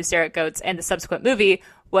 The Men Who Stare at Goats, and the subsequent movie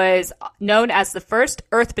was known as the first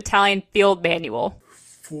Earth Battalion Field Manual.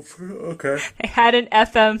 Okay. They had an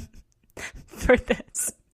FM for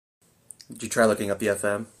this. Did you try looking up the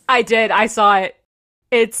FM? I did. I saw it.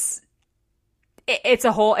 It's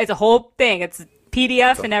a whole thing. It's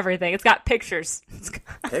PDF and everything. It's got pictures.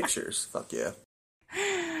 Pictures? Fuck yeah.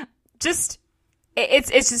 Just it's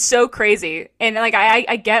just so crazy. And like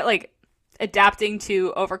I get like adapting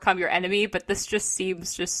to overcome your enemy, but this just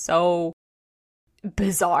seems just so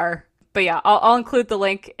bizarre. But yeah, I'll include the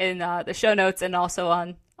link in the show notes and also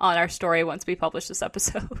on our story once we publish this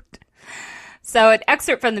episode. So an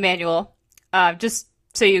excerpt from the manual, just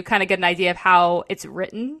so you kind of get an idea of how it's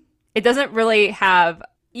written. It doesn't really have,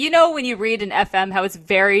 when you read an FM, how it's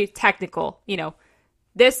very technical,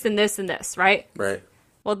 this and this and this, right? Right.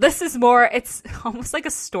 Well, this is more, it's almost like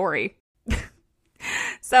a story.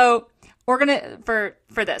 So,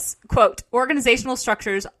 for this, quote, organizational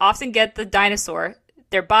structures often get the dinosaur,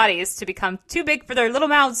 their bodies, to become too big for their little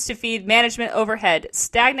mouths to feed management overhead.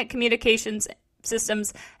 Stagnant communications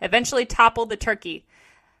systems eventually topple the turkey.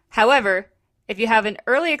 However, if you have an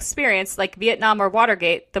early experience like Vietnam or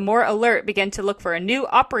Watergate, the more alert begin to look for a new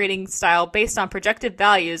operating style based on projected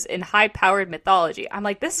values in high-powered mythology. I'm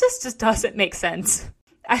like, this just doesn't make sense.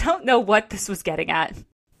 I don't know what this was getting at.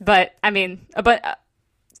 But,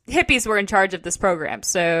 hippies were in charge of this program,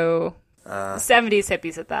 so 70s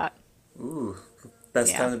hippies at that. Ooh,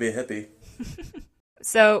 best time to be a hippie.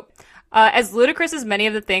 So, as ludicrous as many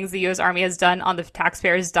of the things the U.S. Army has done on the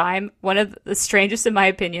taxpayers' dime, one of the strangest, in my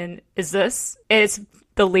opinion, is this. It's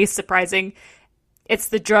the least surprising. It's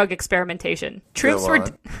the drug experimentation. Troops were...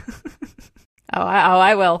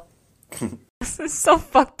 I will. This is so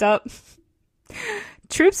fucked up.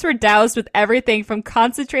 Troops were doused with everything from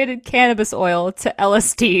concentrated cannabis oil to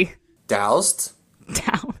LSD. Doused?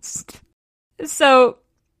 Doused. So,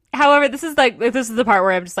 however, this is the part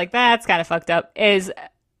where I'm just like, that's kind of fucked up, is...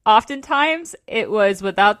 Oftentimes, it was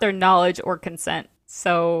without their knowledge or consent.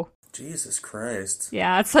 So... Jesus Christ.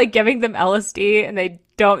 Yeah, it's like giving them LSD and they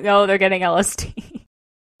don't know they're getting LSD.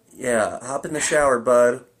 Yeah, hop in the shower,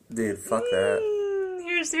 bud. Dude, fuck that.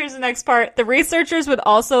 Here Here's the next part. The researchers would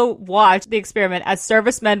also watch the experiment as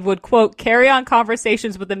servicemen would, quote, carry on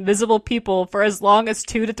conversations with invisible people for as long as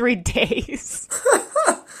 2 to 3 days.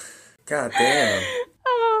 God damn.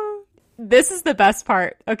 Oh, this is the best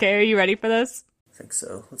part. Okay, are you ready for this? I think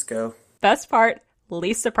so. Let's go. Best part,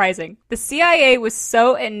 least surprising. The CIA was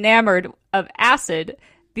so enamored of acid,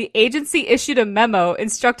 the agency issued a memo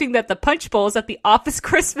instructing that the punch bowls at the office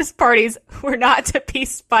Christmas parties were not to be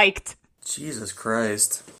spiked. Jesus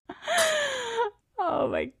Christ. Oh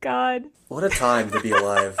my god. What a time to be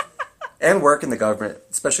alive. And work in the government,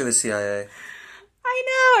 especially the CIA.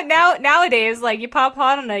 I know. Nowadays, like, you pop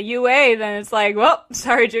hot on a UA, then it's like, well,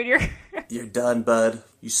 sorry, Junior. You're done, bud.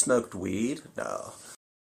 You smoked weed? No.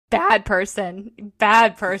 Bad person.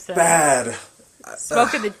 Bad person. Bad.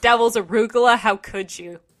 Smoking the devil's arugula, how could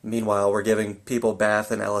you? Meanwhile, we're giving people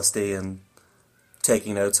bath and LSD and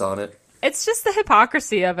taking notes on it. It's just the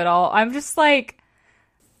hypocrisy of it all. I'm just like...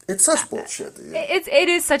 It's such bullshit, dude.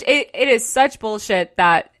 It is such bullshit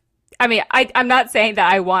that... I mean, I'm not saying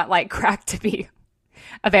that I want, like, crack to be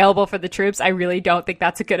available for the troops. I really don't think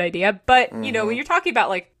that's a good idea. But, you know, when you're talking about,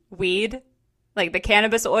 like, weed, like the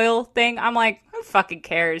cannabis oil thing, I'm like, who fucking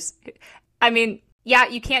cares? I mean, yeah,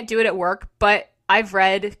 you can't do it at work, but I've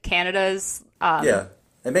read Canada's... yeah,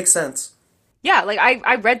 it makes sense. Yeah, like,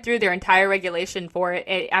 I read through their entire regulation for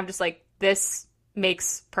it. I'm just like, this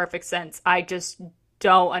makes perfect sense. I just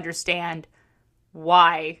don't understand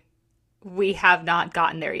why we have not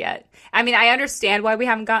gotten there yet. I mean, I understand why we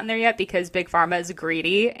haven't gotten there yet, because Big Pharma is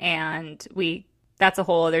greedy, and that's a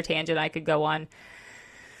whole other tangent I could go on.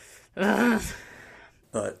 Ugh.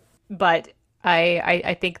 But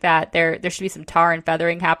I think that there should be some tar and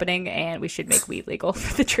feathering happening, and we should make weed legal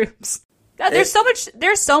for the troops. There's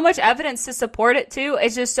so much evidence to support it too.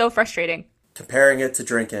 It's just so frustrating. Comparing it to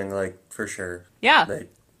drinking, like, for sure. Yeah.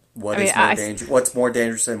 Like, what's more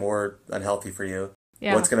dangerous and more unhealthy for you?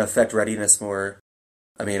 Yeah. What's going to affect readiness more?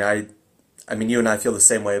 I mean, you and I feel the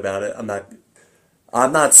same way about it.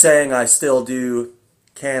 I'm not saying I still do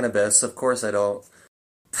cannabis. Of course I don't.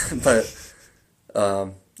 But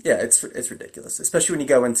yeah, it's ridiculous, especially when you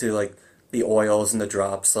go into, like, the oils and the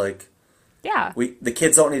drops. Like, yeah, the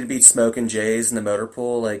kids don't need to be smoking J's in the motor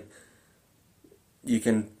pool. Like, you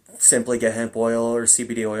can simply get hemp oil or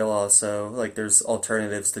CBD oil also. Like, there's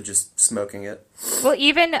alternatives to just smoking it. Well,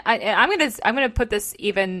 even I'm gonna put this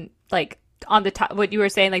even, like, on the top, what you were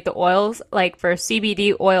saying, like the oils, like for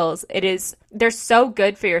CBD oils, they're so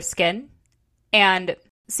good for your skin, and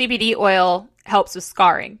CBD oil helps with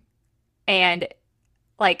scarring, and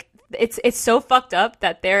like it's so fucked up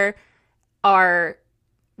that there are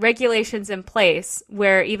regulations in place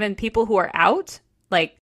where even people who are out,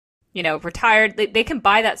 like, you know, retired, they can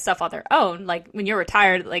buy that stuff on their own. Like, when you're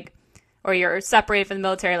retired, like, or you're separated from the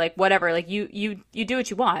military, like, whatever, like, you do what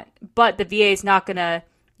you want. But the VA is not gonna,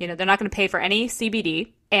 you know, they're not gonna pay for any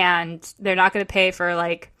CBD, and they're not gonna pay for,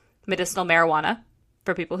 like, medicinal marijuana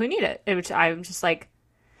for people who need it. Which I'm just like,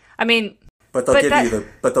 I mean, but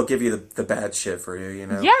they'll give you the bad shit for you, you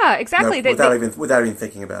know. Yeah, exactly. No, without even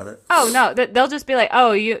thinking about it. Oh no, they'll just be like,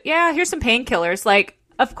 oh, here's some painkillers. Like,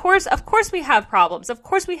 of course we have problems. Of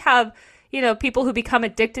course we have, you know, people who become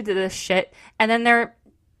addicted to this shit, and then they're,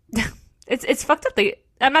 it's fucked up.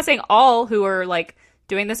 I'm not saying all who are, like,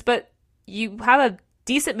 doing this, but you have a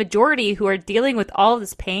decent majority who are dealing with all of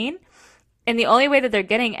this pain, and the only way that they're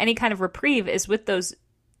getting any kind of reprieve is with those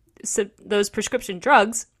prescription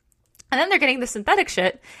drugs, and then they're getting the synthetic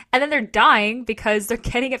shit, and then they're dying because they're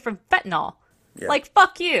getting it from fentanyl. Yeah. Like,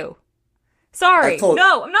 fuck you. Sorry.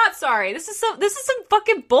 No, I'm not sorry. This is some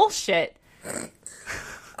fucking bullshit.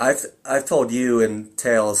 I've told you and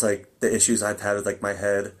Tails, like, the issues I've had with, like, my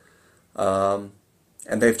head. And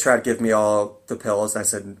they've tried to give me all the pills, and I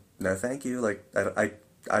said, no, thank you. Like,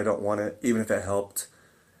 I don't want it. Even if it helped,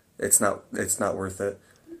 it's not worth it.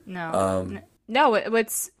 No. No,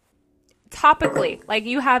 it's topically. Like,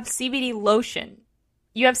 you have CBD lotion.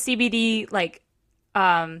 You have CBD, like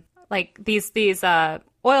these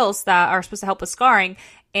oils that are supposed to help with scarring,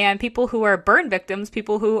 and people who are burn victims,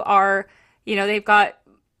 people who are, you know, they've got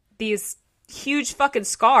these huge fucking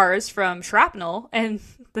scars from shrapnel, and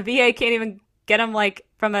the VA can't even get them, like,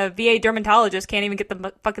 from a VA dermatologist can't even get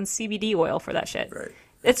the fucking CBD oil for that shit. Right.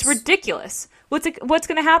 It's ridiculous. What's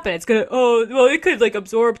going to happen? It's going to, it could, like,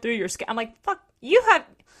 absorb through your skin. I'm like, fuck, you're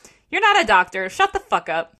not a doctor. Shut the fuck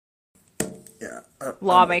up. Yeah.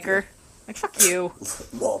 Lawmaker. Like, fuck you.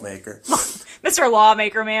 Lawmaker. Mr.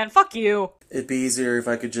 Lawmaker, man. Fuck you. It'd be easier if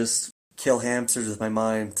I could just kill hamsters with my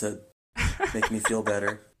mind to make me feel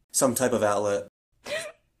better. Some type of outlet.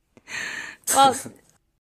 Well,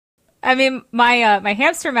 I mean, my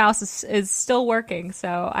hamster mouse is still working,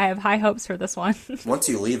 so I have high hopes for this one. Once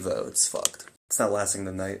you leave, though, it's fucked. It's not lasting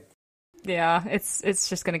the night. Yeah, it's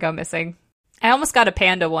just gonna go missing. I almost got a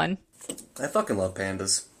panda one. I fucking love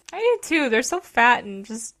pandas. I do too. They're so fat and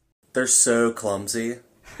just... They're so clumsy.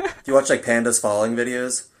 You watch like pandas falling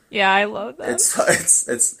videos? Yeah, I love them.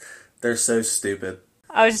 They're so stupid.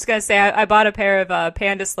 I was just gonna say I bought a pair of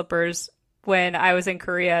panda slippers when I was in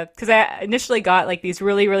Korea because I initially got like these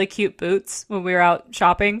really, really cute boots when we were out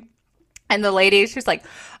shopping, and the lady, she was like,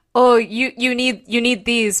 "Oh, you need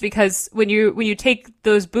these because when you take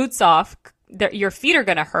those boots off, your feet are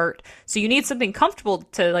gonna hurt. So you need something comfortable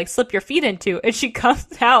to like slip your feet into." And she comes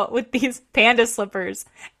out with these panda slippers,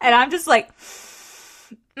 and I'm just like,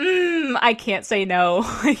 I can't say no.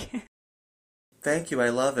 Thank you, I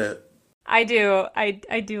love it. I do.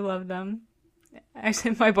 I do love them.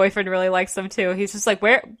 Actually, my boyfriend really likes them too. He's just like,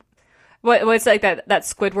 what's like that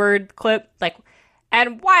Squidward clip? Like,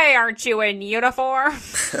 and why aren't you in uniform?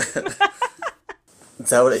 Is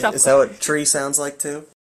that what Tree sounds like too?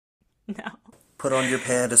 No. Put on your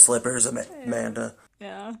panda slippers, Amanda.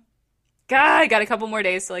 Yeah. God, I got a couple more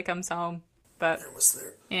days till he comes home. But Almost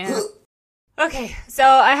there. Yeah. Okay, so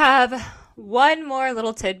I have one more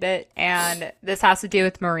little tidbit, and this has to do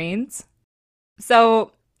with Marines.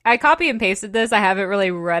 So I copy and pasted this. I haven't really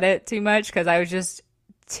read it too much because I was just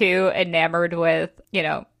too enamored with,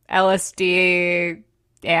 LSD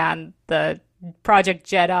and the Project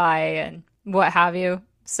Jedi and what have you.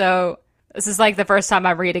 So this is like the first time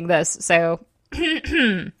I'm reading this. So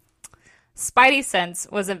Spidey Sense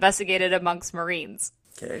was investigated amongst Marines.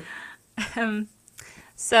 Okay.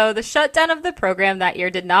 So the shutdown of the program that year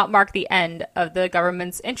did not mark the end of the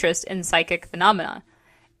government's interest in psychic phenomena.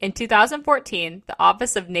 In 2014, the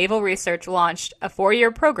Office of Naval Research launched a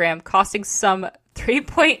 4-year program costing some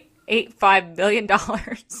 $3.85 million.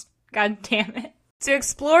 God damn it. To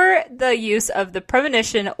explore the use of the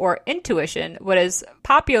premonition or intuition, what is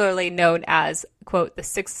popularly known as, quote, the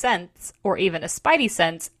sixth sense, or even a spidey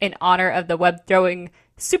sense, in honor of the web-throwing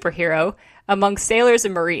superhero, among sailors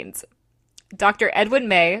and Marines. Dr. Edwin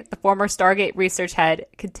May, the former Stargate research head,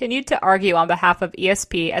 continued to argue on behalf of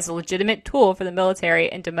ESP as a legitimate tool for the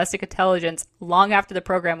military and domestic intelligence long after the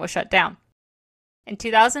program was shut down. In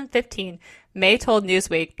 2015, May told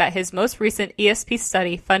Newsweek that his most recent ESP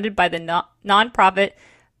study, funded by the nonprofit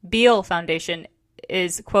Beale Foundation,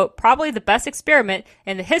 is, quote, probably the best experiment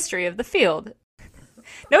in the history of the field.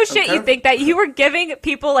 No shit, you think that you were giving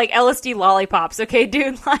people like LSD lollipops, okay,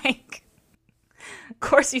 dude? Like, of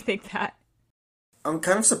course you think that. I'm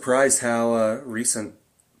kind of surprised how recent,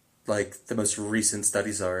 like, the most recent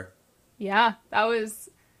studies are. Yeah, that was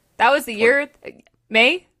the year,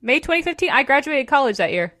 May 2015. I graduated college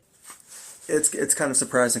that year. It's kind of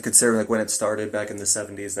surprising considering like when it started back in the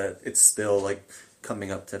 70s that it's still like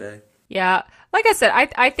coming up today. Yeah, like I said,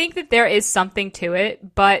 I think that there is something to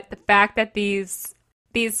it, but the fact that these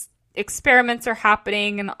experiments are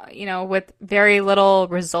happening and with very little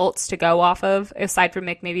results to go off of, aside from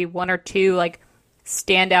like maybe one or two like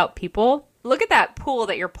standout people. Look at that pool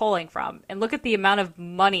that you're pulling from, and look at the amount of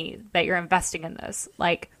money that you're investing in this.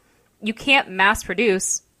 Like, you can't mass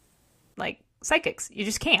produce like psychics. You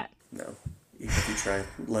just can't. No. Even if you try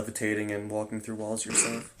levitating and walking through walls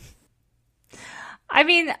yourself. I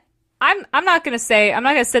mean, I'm not gonna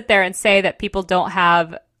sit there and say that people don't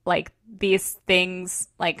have like these things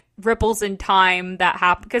like ripples in time that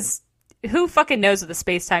happen, because who fucking knows with the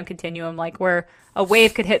space-time continuum, like where a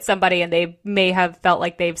wave could hit somebody and they may have felt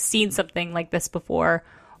like they've seen something like this before,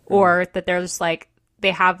 or that there's like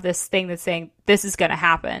they have this thing that's saying this is gonna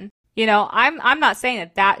happen. I'm not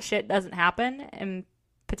saying that shit doesn't happen, and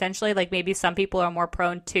potentially like maybe some people are more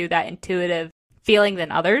prone to that intuitive feeling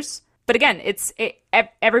than others. But again,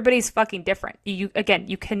 everybody's fucking different. You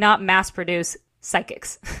cannot mass produce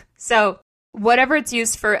psychics. So whatever it's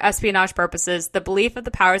used for espionage purposes, the belief of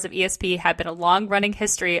the powers of ESP had been a long-running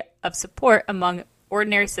history of support among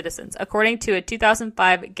ordinary citizens. According to a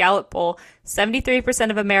 2005 Gallup poll, 73%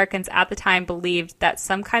 of Americans at the time believed that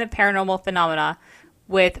some kind of paranormal phenomena,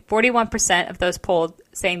 with 41% of those polled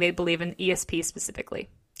saying they believe in ESP specifically.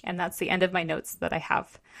 And that's the end of my notes that I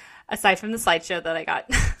have, aside from the slideshow that I got.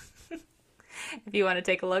 If you want to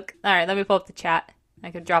take a look. All right, let me pull up the chat.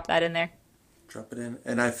 I can drop that in there. Drop it in.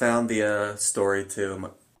 And I found the story, too.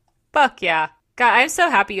 Fuck yeah. God, I'm so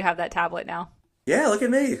happy you have that tablet now. Yeah, look at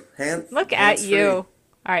me. Look at you. All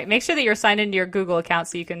right, make sure that you're signed into your Google account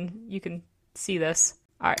so you can see this.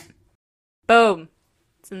 All right. Boom.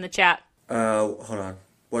 It's in the chat. Hold on.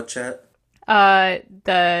 What chat? Oh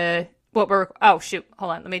shoot.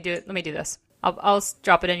 Hold on. Let me do this. I'll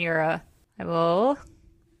drop it in your, I will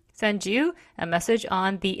send you a message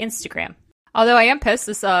on the Instagram. Although I am pissed,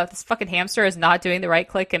 this fucking hamster is not doing the right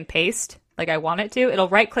click and paste like I want it to. It'll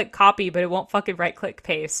right click copy, but it won't fucking right click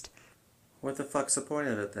paste. What the fuck's the point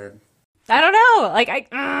of it then? I don't know.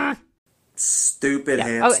 Like Stupid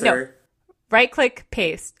hamster. Oh, no. Right click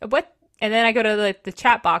paste. What? And then I go to the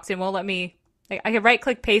chat box and won't let me. Like, I can right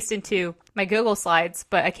click paste into my Google Slides,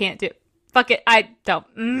 but I can't do. Fuck it. I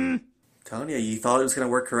don't. Telling you, you thought it was gonna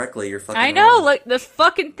work correctly. You're fucking. I know. wrong. Like the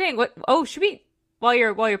fucking thing. What? Oh, should we? While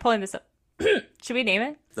you're pulling this up, should we name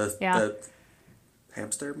it? The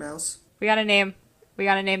hamster mouse. We gotta name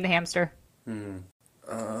the hamster.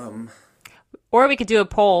 Or we could do a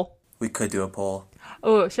poll. We could do a poll.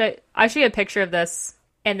 Oh, I should get a picture of this,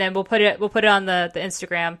 and then we'll put it on the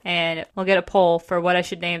Instagram, and we'll get a poll for what I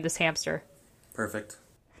should name this hamster. Perfect.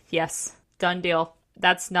 Yes, done deal.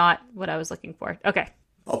 That's not what I was looking for. Okay,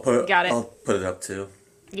 I'll put it up too.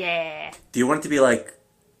 Yeah. Do you want it to be like,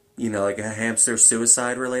 like a hamster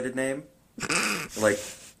suicide related name, like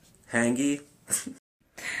Hangy?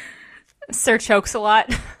 Sir chokes a lot.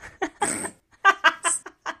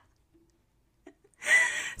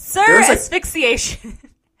 Sir asphyxiation.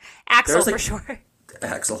 Axel for short.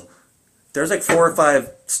 Axel. There's like 4 or 5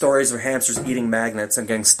 stories of hamsters eating magnets and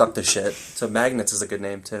getting stuck to shit. So magnets is a good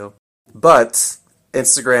name too. But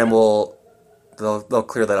Instagram they'll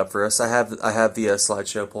clear that up for us. I have the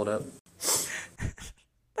slideshow pulled up.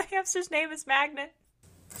 The hamster's name is Magnet.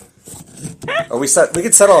 We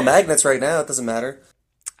could settle on magnets right now. It doesn't matter.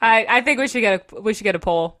 I think we should get a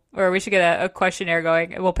poll, or we should get a questionnaire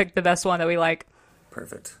going, and we'll pick the best one that we like.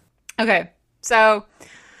 Perfect. Okay, so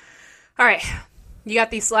all right, you got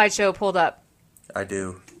the slideshow pulled up. I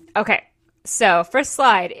do. Okay, so first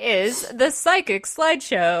slide is the psychic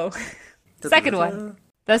slideshow. Second one.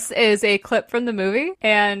 This is a clip from the movie,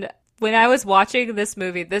 and when I was watching this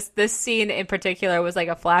movie, this scene in particular was like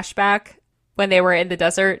a flashback when they were in the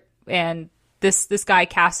desert, and this guy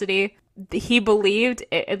Cassidy, he believed,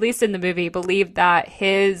 at least in the movie, believed that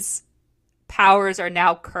his powers are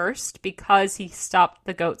now cursed because he stopped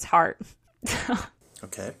the goat's heart.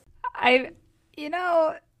 Okay.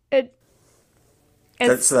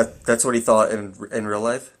 That's what he thought in real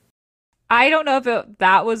life? I don't know if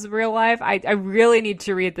that was real life. I really need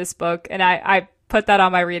to read this book, and I put that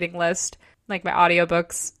on my reading list, like my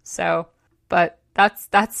audiobooks. So, but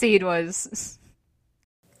that scene was...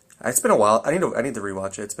 It's been a while. I need to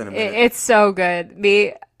rewatch it. It's been a minute. It's so good.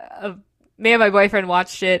 Me and my boyfriend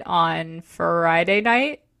watched it on Friday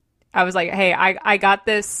night. I was like, hey, I got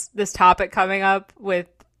this topic coming up with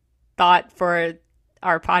thought for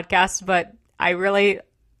our podcast, but I really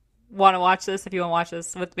want to watch this if you want to watch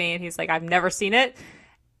this with me. And he's like, I've never seen it.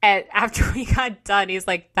 And after we got done, he's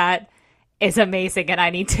like, that is amazing, and I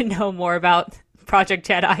need to know more about Project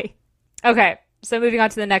Jedi. Okay, so moving on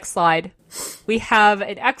to the next slide. We have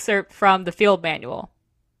an excerpt from the field manual.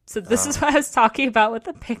 So this is what I was talking about with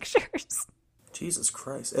the pictures. Jesus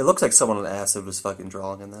Christ. It looks like someone on acid was fucking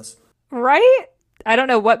drawing in this. Right? I don't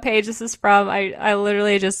know what page this is from. I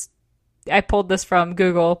literally I pulled this from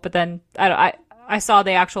Google, but then I saw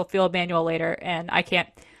the actual field manual later, and I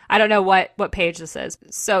don't know what page this is.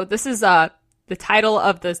 So this is the title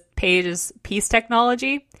of the page is Peace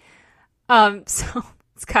Technology. So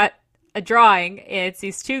it's got a drawing. It's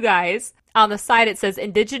these 2 guys. On the side, it says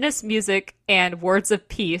Indigenous Music and Words of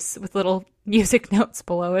Peace with little music notes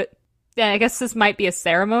below it. Yeah, I guess this might be a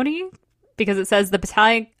ceremony because it says the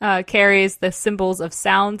battalion carries the symbols of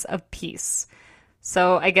sounds of peace.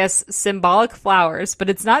 So I guess symbolic flowers, but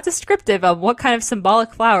it's not descriptive of what kind of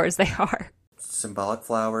symbolic flowers they are. Symbolic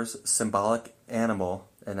flowers, symbolic animal.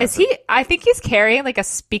 And I think he's carrying like a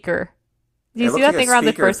speaker. Do you see that thing around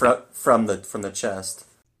the first? From the chest.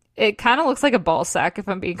 It kind of looks like a ball sack, if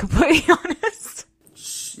I'm being completely honest.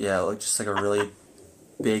 Yeah, it looks just like a really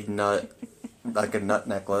big nut, like a nut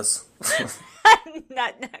necklace.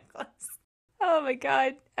 Nut necklace. Oh my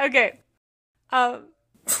god. Okay. I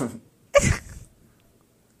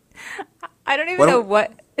don't even know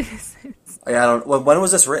what. When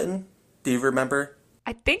was this written? Do you remember?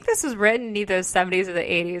 I think this was written in either the 70s or the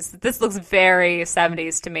 80s. This looks very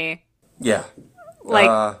 70s to me. Yeah.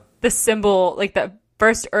 Like the symbol, like the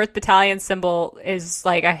First Earth Battalion symbol is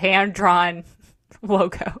like a hand-drawn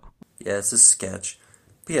logo. Yeah, it's a sketch.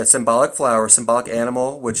 But yeah, symbolic flower, symbolic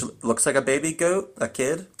animal, which looks like a baby goat, a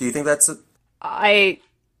kid. Do you think that's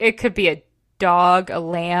It could be a dog, a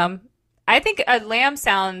lamb. I think a lamb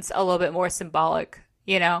sounds a little bit more symbolic,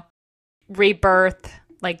 rebirth,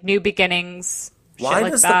 like new beginnings. Why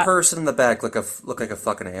like does that. The person in the back look like a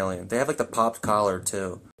fucking alien? They have like the popped collar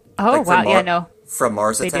too. Oh, like wow, yeah, no. From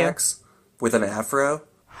Mars Attacks with an afro.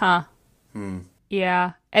 Huh.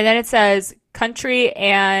 Yeah. And then it says country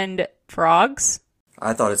and frogs.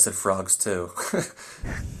 I thought it said frogs too.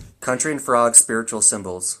 Country and frogs, spiritual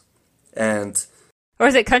symbols. And Or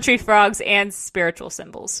is it country frogs and spiritual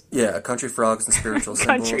symbols? yeah, country frogs and spiritual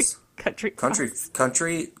Country. symbols. Country.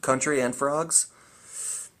 Country and frogs.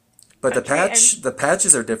 But Country the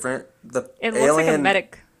patches are different. The It looks like a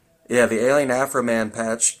medic. Yeah, the alien Afro Man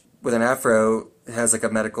patch with an afro has like a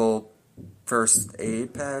medical first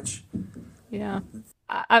aid patch. Yeah.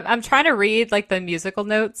 I'm trying to read like the musical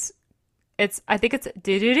notes. I think it's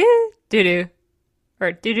do do do do do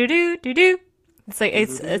or do do do do do.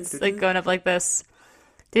 It's like going up like this.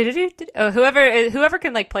 Do do do. Oh, whoever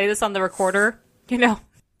can like play this on the recorder, let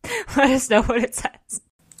us know what it says.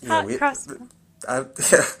 Yeah, Cross.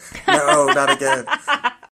 no, not again.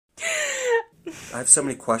 I have so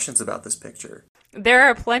many questions about this picture. There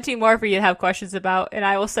are plenty more for you to have questions about, and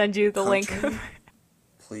I will send you the link.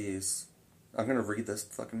 Please. I'm going to read this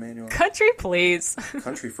fucking manual. Country, please.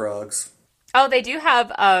 Country frogs. Oh, they do have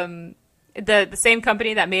the same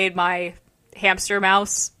company that made my hamster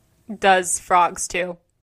mouse does frogs too.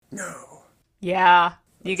 No. Yeah.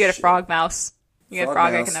 You get a Shit. frog mouse. You get a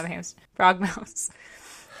frog, I can have a hamster. Frog mouse.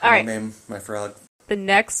 All right. I'll name my frog. The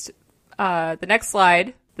next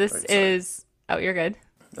slide. This is oh, you're good.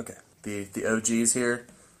 Okay. The OGs here.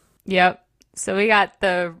 Yep. So we got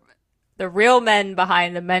the real men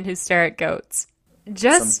behind the men who stare at goats.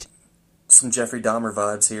 Just Some Jeffrey Dahmer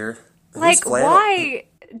vibes here. like, why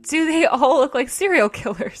do they all look like serial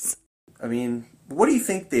killers? I mean, what do you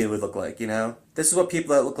think they would look like, This is what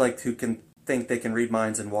people that look like who can think they can read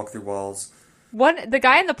minds and walk through walls. The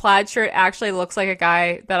guy in the plaid shirt actually looks like a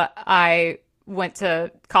guy that I went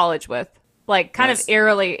to college with. Like, kind of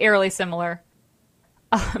eerily similar.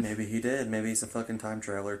 Maybe he did. Maybe he's a fucking time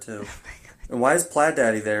traveler, too. And why is Plaid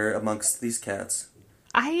Daddy there amongst these cats?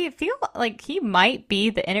 I feel like he might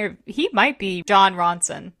be he might be John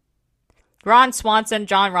Ronson. Ron Swanson,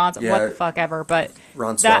 John Ronson, Yeah, what the fuck ever, but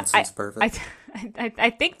Ron Swanson's perfect. I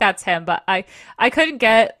think that's him, but I couldn't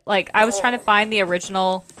get, like, I was trying to find the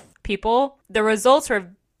original people. The results were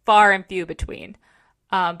far and few between.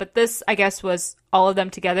 But this, I guess, was all of them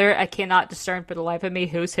together. I cannot discern for the life of me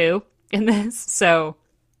who's who in this, so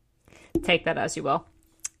take that as you will.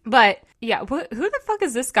 But, yeah, who the fuck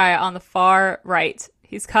is this guy on the far right?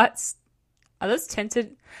 He's got... Are those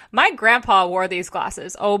tinted? My grandpa wore these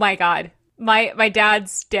glasses. Oh my god. My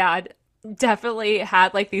dad's dad definitely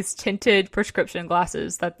had, like, these tinted prescription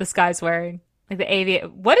glasses that this guy's wearing. Like the aviator.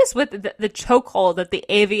 What is with the chokehold that the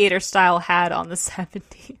aviator style had on the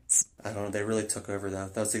 70s? I don't know. They really took over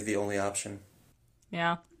that. That was like the only option.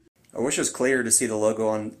 Yeah. I wish it was clear to see the logo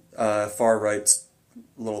on far right's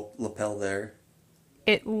little lapel there.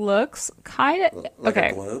 It looks kind of... Like okay.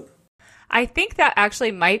 a globe. I think that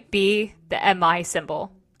actually might be the MI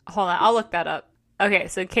symbol. Hold on. I'll look that up. Okay,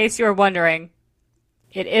 so in case you were wondering,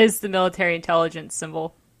 it is the military intelligence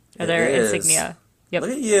symbol. Or their insignia. Yep.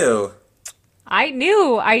 Look at you. I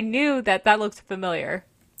knew that looked familiar.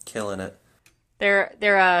 Killing it.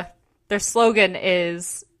 Their slogan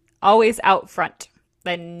is always out front.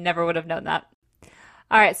 I never would have known that.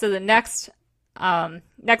 All right, so the next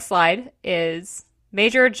slide is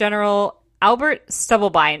Major General Albert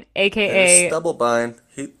Stubblebine, aka Stubblebine.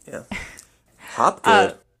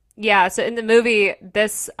 Hopgood. yeah. So in the movie,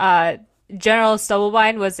 this General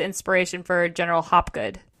Stubblebine was the inspiration for General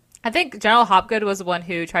Hopgood. I think General Hopgood was the one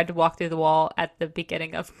who tried to walk through the wall at the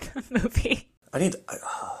beginning of the movie. I'm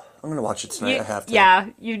gonna watch it tonight. I have to. Yeah,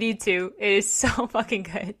 you need to. It is so fucking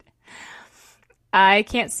good. I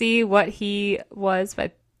can't see what he was,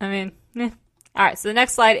 but I mean, All right, so the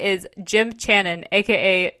next slide is Jim Channon,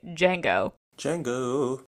 aka Django.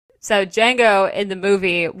 Django. So Django in the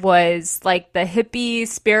movie was like the hippie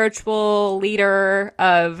spiritual leader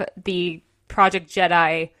of the Project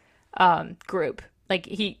Jedi group. Like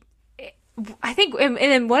I think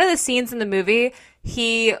in one of the scenes in the movie,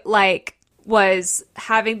 he like was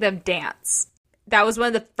having them dance. That was one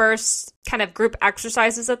of the first kind of group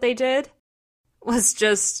exercises that they did. Was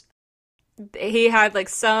just he had like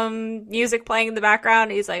some music playing in the background.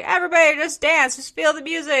 And he's like, everybody just dance, just feel the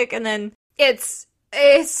music, and then it's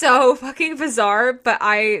so fucking bizarre. But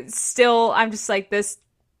I'm just like, this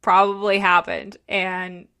probably happened,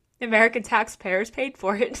 and American taxpayers paid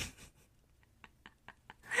for it.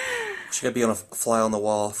 She could be on a fly on the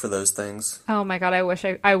wall for those things. Oh my god, I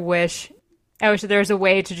wish there was a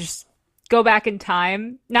way to just go back in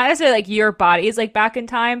time. Not necessarily like your body is like back in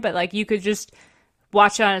time, but like you could just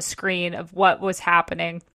watch it on a screen of what was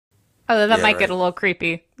happening. Although that might get a little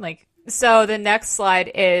creepy. Like, so the next slide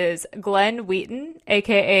is Glenn Wheaton,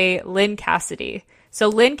 aka Lynn Cassidy. So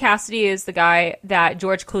Lynn Cassidy is the guy that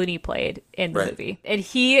George Clooney played in the movie. And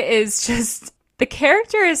he is just, the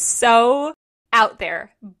character is so out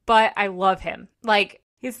there, but I love him. Like,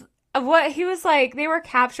 he's, what he was like, they were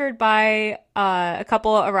captured by a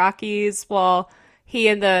couple of Iraqis while he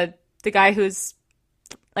and the guy who's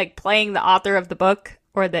like playing the author of the book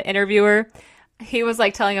or the interviewer, he was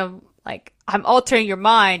like telling him like, I'm altering your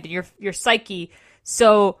mind and your psyche.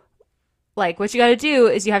 So like what you got to do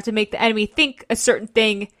is you have to make the enemy think a certain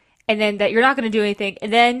thing and then that you're not going to do anything.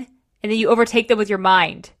 And then you overtake them with your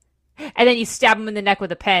mind and then you stab them in the neck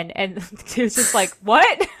with a pen. And it's just like,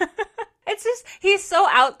 what? It's just, he's so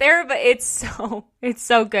out there, but it's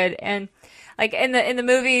so good. And like in the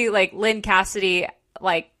movie, like Lynn Cassidy,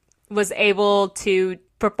 like was able to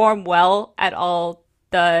perform well at all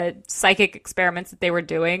the psychic experiments that they were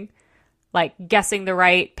doing, like guessing the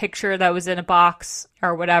right picture that was in a box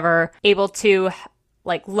or whatever, able to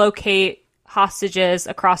like locate hostages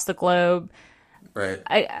across the globe. Right.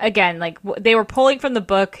 Again, like they were pulling from the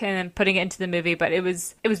book and then putting it into the movie, but it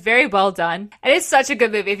was very well done. And it's such a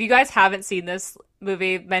good movie. If you guys haven't seen this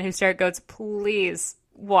movie, Men Who Stare at Goats, please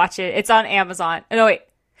watch it. It's on Amazon. Oh, no, wait.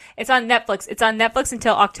 It's on Netflix. It's on Netflix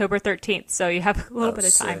until October 13th, so you have a little bit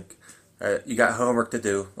of time. Sick. All right, you got homework to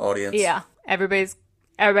do, audience. Yeah, everybody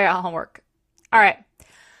got homework. All right.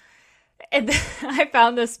 And I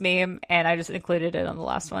found this meme, and I just included it on the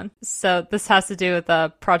last one. So this has to do with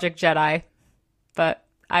Project Jedi, but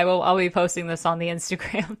I'll be posting this on the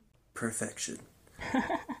Instagram. Perfection.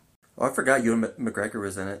 Oh, I forgot Ewan McGregor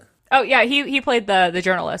was in it. Oh yeah, he played the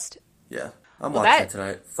journalist. Yeah, I'm watching it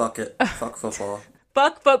tonight. Fuck it. Fuck football.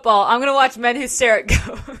 Fuck football. I'm gonna watch Men Who Stare at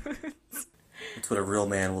Goats. That's what a real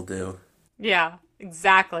man will do. Yeah,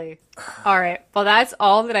 exactly. All right. Well, that's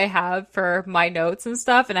all that I have for my notes and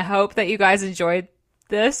stuff, and I hope that you guys enjoyed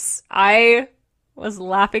this. I was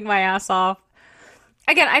laughing my ass off.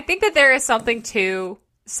 Again, I think that there is something to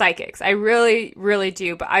psychics. I really, really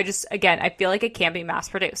do, but I feel like it can be mass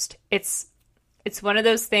produced. It's one of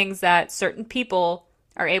those things that certain people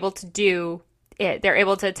are able to do. They're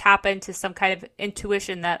able to tap into some kind of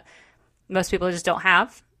intuition that most people just don't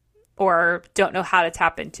have or don't know how to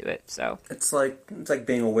tap into it. So it's like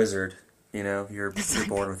being a wizard, you know, you're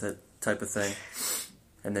born with it type of thing.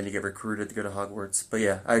 And then you get recruited to go to Hogwarts. But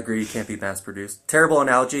yeah, I agree, you can't be mass produced. Terrible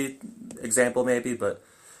analogy example maybe, but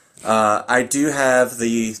I do have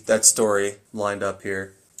that story lined up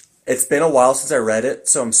here. It's been a while since I read it,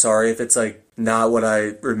 so I'm sorry if it's like not what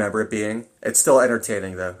I remember it being. It's still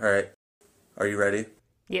entertaining though. All right. Are you ready?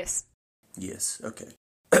 Yes. Yes, okay.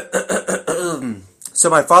 So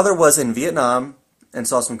my father was in Vietnam and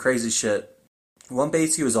saw some crazy shit. One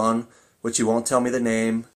base he was on, which he won't tell me the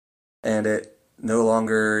name, and it no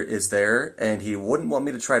longer is there, and he wouldn't want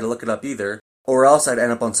me to try to look it up either, or else I'd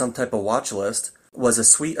end up on some type of watch list, was a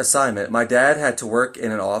sweet assignment. My dad had to work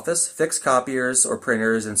in an office, fix copiers or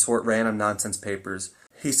printers, and sort random nonsense papers.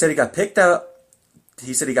 He said he got picked out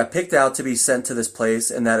to be sent to this place,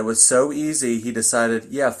 and that it was so easy, he decided,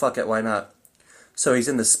 yeah, fuck it, why not? So he's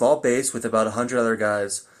in this small base with about 100 other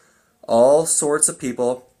guys. All sorts of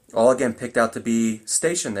people, all again picked out to be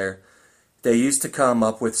stationed there. They used to come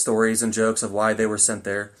up with stories and jokes of why they were sent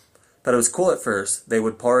there. But it was cool at first. They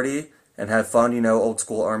would party and have fun, you know, old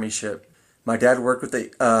school army shit. My dad worked with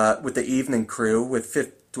the evening crew with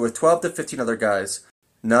 12 to 15 other guys.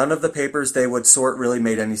 None of the papers they would sort really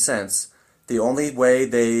made any sense. The only way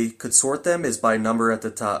they could sort them is by number at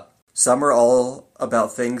the top. Some are all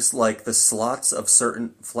about things like the slots of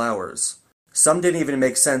certain flowers. Some didn't even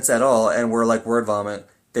make sense at all and were like word vomit.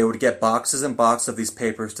 They would get boxes and boxes of these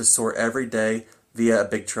papers to sort every day via a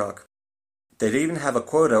big truck. They didn't even have a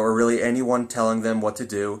quota or really anyone telling them what to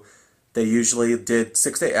do. They usually did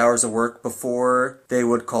 6 to 8 hours of work before they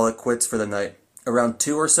would call it quits for the night. Around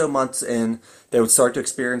 2 or so months in, they would start to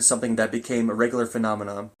experience something that became a regular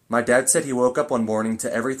phenomenon. My dad said he woke up one morning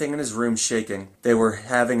to everything in his room shaking. They were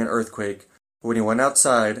having an earthquake. When he went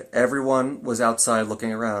outside, everyone was outside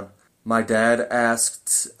looking around. My dad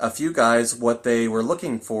asked a few guys what they were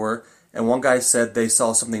looking for, and one guy said they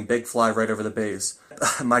saw something big fly right over the base.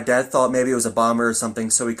 My dad thought maybe it was a bomber or something,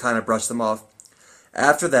 so he kind of brushed them off.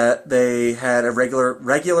 After that, they had a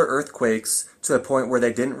regular earthquakes to the point where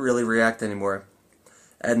they didn't really react anymore.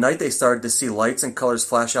 At night, they started to see lights and colors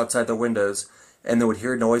flash outside their windows, and they would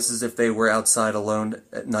hear noises if they were outside alone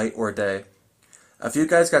at night or day. A few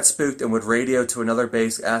guys got spooked and would radio to another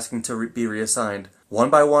base asking to be reassigned.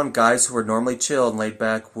 One by one, guys who were normally chill and laid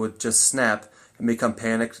back would just snap and become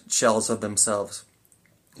panicked shells of themselves.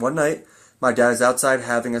 One night, my dad is outside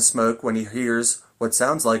having a smoke when he hears what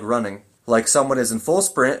sounds like running. Like someone is in full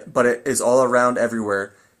sprint, but it is all around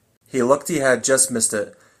everywhere. He looked he had just missed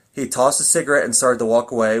it. He tossed a cigarette and started to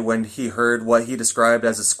walk away when he heard what he described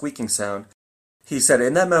as a squeaking sound. He said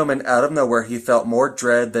in that moment, out of nowhere, he felt more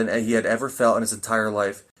dread than he had ever felt in his entire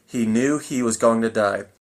life. He knew he was going to die.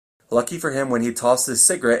 Lucky for him, when he tossed his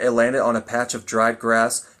cigarette, it landed on a patch of dried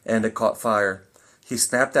grass and it caught fire. He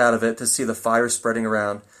snapped out of it to see the fire spreading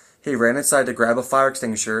around. He ran inside to grab a fire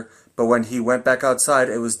extinguisher, but when he went back outside,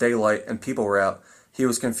 it was daylight and people were out. He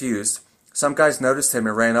was confused. Some guys noticed him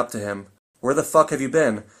and ran up to him. "Where the fuck have you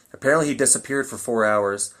been?" Apparently he disappeared for 4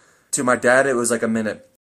 hours. To my dad, it was like a minute.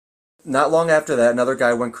 Not long after that, another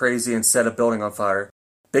guy went crazy and set a building on fire.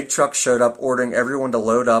 Big trucks showed up ordering everyone to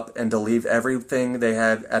load up and to leave everything they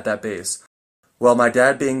had at that base. Well, my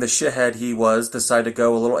dad, being the shithead he was, decided to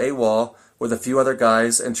go a little AWOL with a few other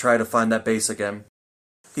guys and try to find that base again.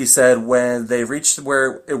 He said when they reached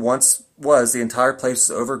where it once was, the entire place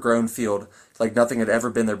was overgrown field, like nothing had ever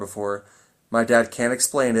been there before. My dad can't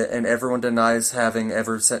explain it, and everyone denies having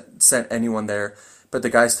ever sent anyone there, but the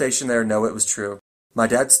guys stationed there know it was true. My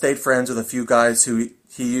dad stayed friends with a few guys who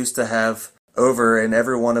he used to have over, and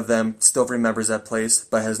every one of them still remembers that place,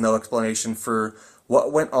 but has no explanation for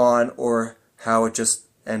what went on or how it just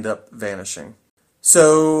ended up vanishing.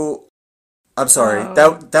 So, I'm sorry,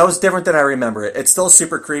 that was different than I remember it. It's still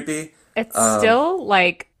super creepy. It's still,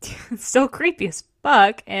 like, it's still creepy as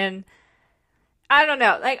fuck, and I don't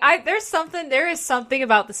know. Like, there is something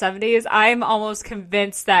about the 70s. I'm almost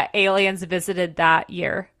convinced that aliens visited that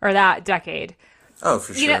year, or that decade. Oh,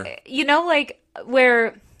 for sure. You know, like,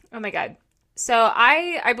 where, oh my god. So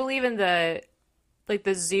I believe in the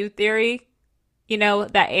zoo theory, you know,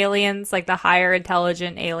 that aliens, like the higher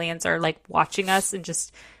intelligent aliens, are like watching us and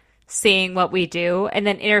just seeing what we do and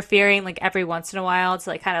then interfering like every once in a while to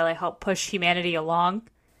like kind of like help push humanity along.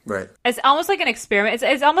 Right. It's almost like an experiment.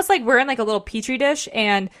 It's almost like we're in like a little petri dish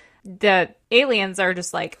and the aliens are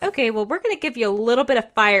just like, okay, well, we're going to give you a little bit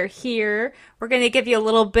of fire here. We're going to give you a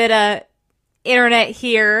little bit of internet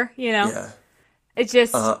here, you know. Yeah. It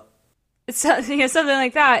just it's, you know, something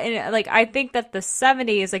like that. And like I think that the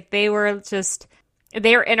 70s, like they were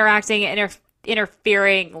interacting and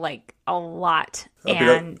interfering like a lot.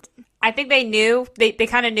 And I think they knew they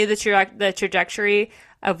kind of knew the trajectory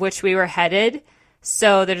of which we were headed.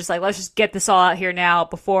 So they're just like, let's just get this all out here now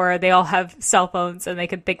before they all have cell phones and they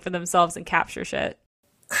can think for themselves and capture shit.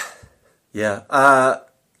 Yeah. I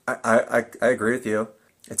agree with you.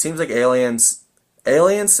 It seems like aliens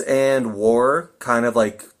and war kind of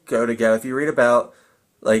like go together. If you read about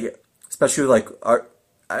like, especially like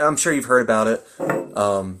I'm sure you've heard about it,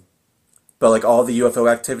 but like all the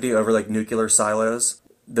UFO activity over like nuclear silos,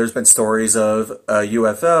 there's been stories of a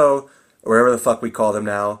UFO, or whatever the fuck we call them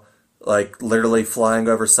now, like literally flying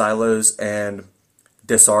over silos and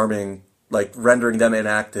disarming, like rendering them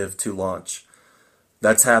inactive to launch.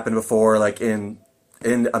 That's happened before, like in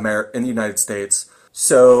the United States.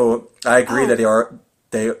 So I agree that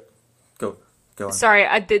they go on. Sorry,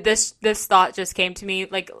 this thought just came to me,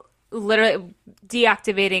 like literally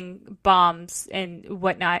deactivating bombs and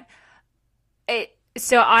whatnot.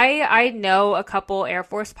 So I know a couple Air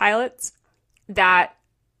Force pilots that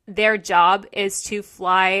their job is to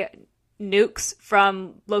fly nukes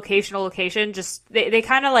from location to location. Just they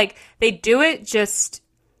kind of like they do it. Just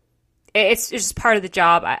it's just part of the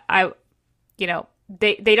job. I you know.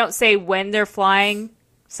 They don't say when they're flying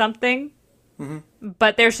something,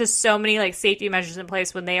 but there's just so many like safety measures in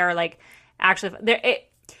place when they are like actually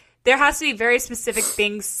there has to be very specific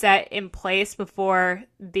things set in place before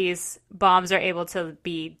these bombs are able to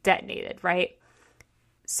be detonated, right?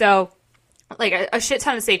 So like a shit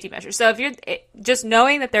ton of safety measures. So if you're just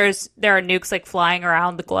knowing that there are nukes like flying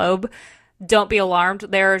around the globe, don't be alarmed.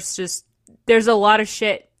 There's a lot of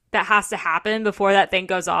shit that has to happen before that thing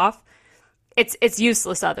goes off. It's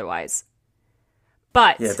useless otherwise.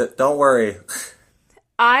 But yeah, don't worry.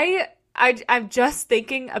 I'm just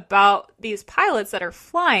thinking about these pilots that are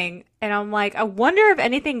flying, and I'm like, I wonder if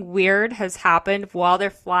anything weird has happened while they're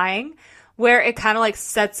flying, where it kind of like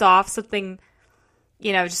sets off something,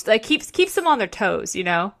 you know, just like keeps them on their toes, you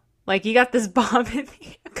know? Like you got this bomb in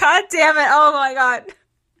me. God damn it! Oh my god!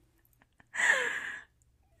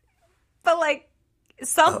 But like.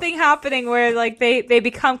 Something happening where like they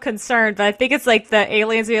become concerned, but I think it's like the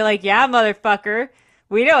aliens be like, yeah, motherfucker,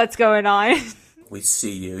 we know what's going on. We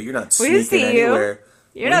see you. You're not sneaking anywhere.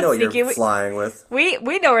 We know what you're flying with. We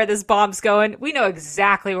know where this bomb's going. We know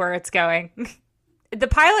exactly where it's going. The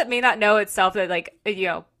pilot may not know itself that like, you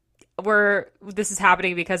know, this is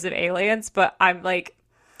happening because of aliens, but I'm like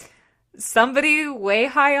somebody way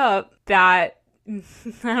high up that I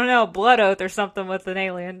don't know, blood oath or something with an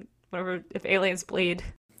alien. Whatever, if aliens bleed.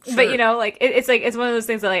 Sure. But, you know, like, it's like, it's one of those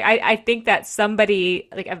things that, like, I think that somebody,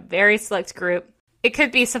 like, a very select group, it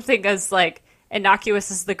could be something as, like, innocuous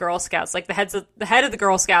as the Girl Scouts. Like, the head of the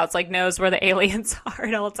Girl Scouts, like, knows where the aliens are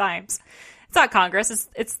at all times. It's not Congress,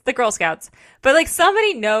 it's the Girl Scouts. But, like,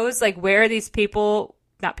 somebody knows, like, where these people,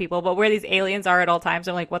 not people, but where these aliens are at all times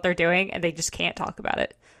and, like, what they're doing, and they just can't talk about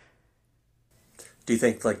it. Do you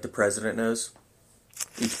think, like, the president knows?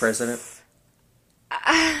 Each president?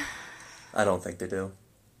 I don't think they do.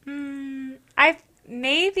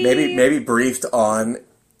 Maybe briefed on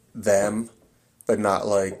them, but not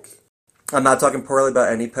like. I'm not talking poorly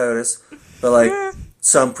about any POTUS, but like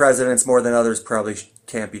some presidents more than others probably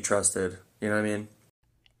can't be trusted. You know what I mean?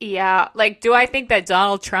 Yeah. Like, do I think that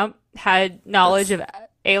Donald Trump had knowledge of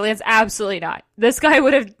aliens? Absolutely not. This guy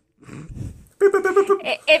would have.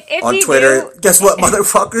 If on he Twitter, knew, guess what,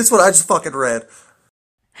 motherfucker? This is what I just fucking read.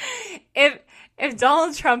 If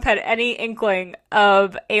Donald Trump had any inkling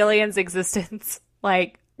of aliens' existence,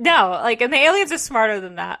 like, no, like, and the aliens are smarter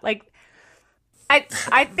than that. Like,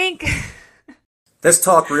 I think this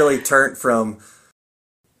talk really turned from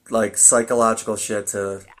like psychological shit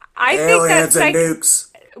to aliens and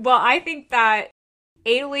nukes. Well, I think that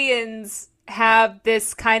aliens have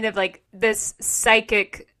this kind of like this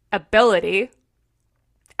psychic ability.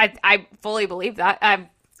 I fully believe that.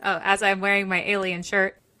 As I'm wearing my alien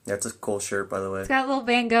shirt. That's a cool shirt, by the way. It's got a little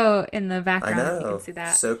Van Gogh in the background. I know. If you can see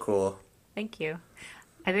that. So cool. Thank you.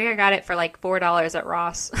 I think I got it for like $4 at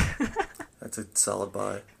Ross. That's a solid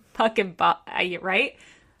buy. Fucking right?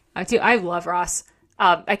 I love Ross.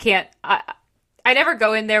 I can't. I never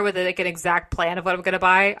go in there with like an exact plan of what I'm gonna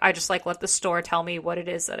buy. I just like let the store tell me what it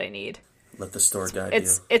is that I need. Let the store guide you.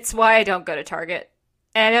 It's why I don't go to Target.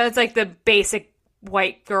 And I know it's like the basic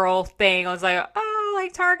white girl thing. I was like, oh,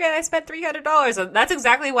 like Target, I spent $300. And that's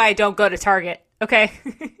exactly why I don't go to Target. Okay,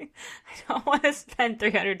 I don't want to spend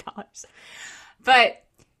 $300. But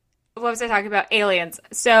what was I talking about? Aliens.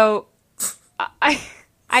 So I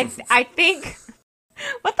think.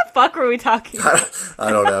 What the fuck were we talking about? I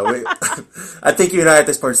don't know. I think you and I at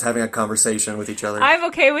this point are just having a conversation with each other. I'm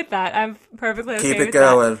okay with that. I'm perfectly okay with that. Keep it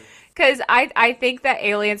going. Because I think that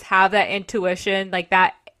aliens have that intuition, like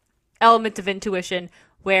that element of intuition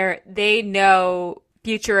where they know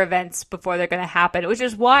future events before they're going to happen, which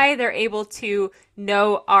is why they're able to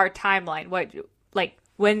know our timeline, like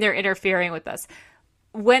when they're interfering with us,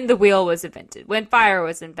 when the wheel was invented, when fire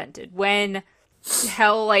was invented, when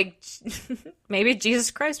hell, like maybe Jesus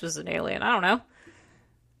Christ was an alien. I don't know.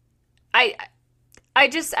 I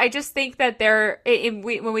just think that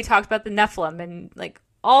when we talked about the Nephilim and like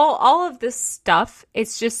all of this stuff,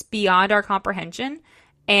 it's just beyond our comprehension.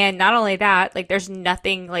 And not only that, like there's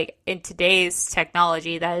nothing like in today's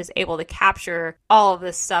technology that is able to capture all of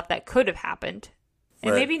this stuff that could have happened.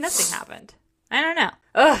 And maybe nothing happened. I don't know.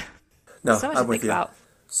 Ugh. No, so much I'm to with think you. about.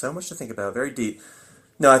 So much to think about. Very deep.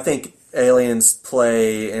 No, I think aliens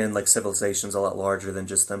play in like civilizations a lot larger than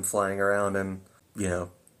just them flying around and, you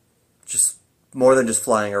know, just more than just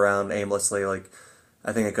flying around aimlessly. Like,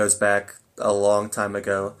 I think it goes back a long time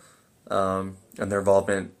ago. And their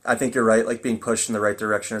involvement, I think you're right, like being pushed in the right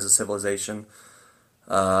direction as a civilization.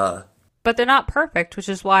 But they're not perfect, which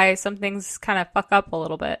is why some things kind of fuck up a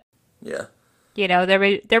little bit. Yeah. You know, they're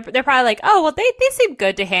probably like, oh, well, they seem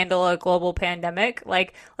good to handle a global pandemic.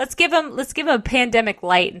 Like, let's give them a pandemic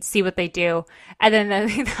light and see what they do. And then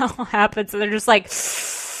that all happens, and they're just like,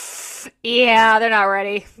 yeah, they're not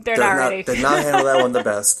ready. They're not ready. Did not handle that one the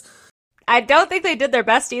best. I don't think they did their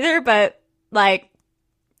best either, but like,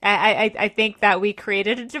 I think that we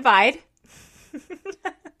created a divide.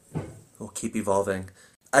 We'll keep evolving.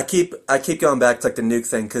 I keep going back to like the nuke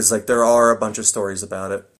thing because like there are a bunch of stories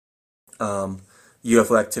about it.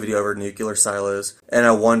 UFO activity over nuclear silos, and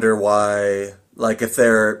I wonder why. Like if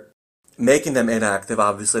they're making them inactive,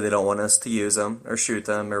 obviously they don't want us to use them or shoot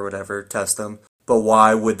them or whatever, test them. But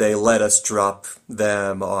why would they let us drop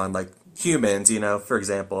them on like humans? You know, for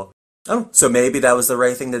example. Oh, so maybe that was the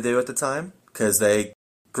right thing to do at the time because they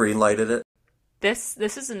green-lighted it. This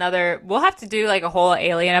is another. We'll have to do like a whole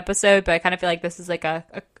alien episode, but I kind of feel like this is like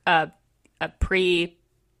a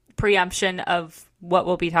preemption of what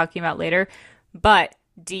we'll be talking about later. But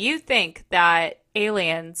do you think that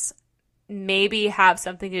aliens maybe have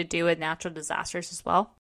something to do with natural disasters as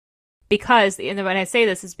well? Because, and when I say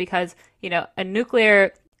this is because, you know, a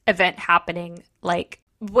nuclear event happening like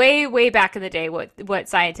way back in the day, what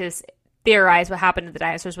scientists theorize what happened to the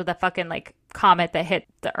dinosaurs with the fucking like comet that hit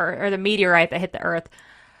the earth or the meteorite that hit the earth.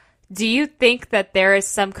 Do you think that there is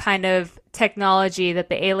some kind of technology that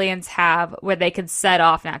the aliens have where they can set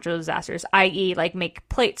off natural disasters, i.e. like make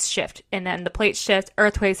plates shift, and then the plates shift,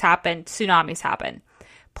 earthquakes happen, tsunamis happen.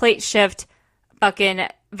 plate shift, fucking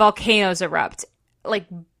volcanoes erupt. Like,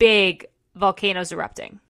 big volcanoes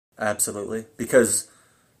erupting. Absolutely. Because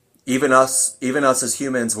even us as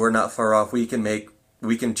humans, we're not far off. We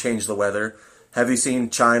can change the weather. Have you seen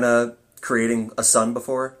China creating a sun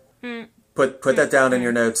before? Put that down in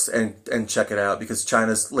your notes and check it out, because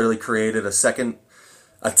China's literally created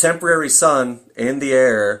a temporary sun in the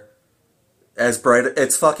air as bright.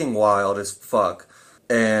 It's fucking wild as fuck.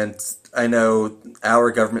 And I know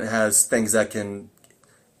our government has things that can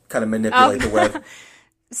kind of manipulate the weather.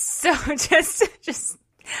 So just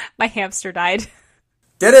my hamster died.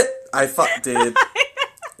 Did it? Dude.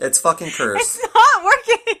 It's fucking cursed. It's not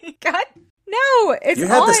working. God, no, it's You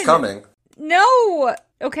had on. this coming. No.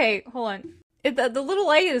 Okay, hold on. The little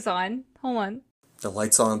light is on. Hold on. The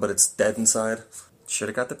light's on, but it's dead inside. Should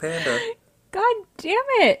have got the panda. God damn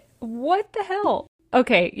it. What the hell?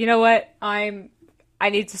 Okay, you know what? I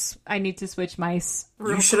need to switch mice.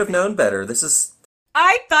 You should have known better.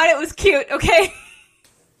 I thought it was cute, okay?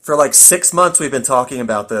 For like 6 months we've been talking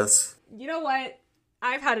about this. You know what?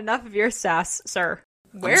 I've had enough of your sass, sir.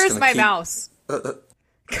 Where's my mouse?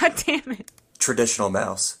 God damn it. Traditional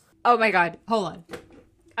mouse. Oh my god, hold on.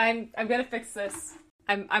 I'm gonna fix this.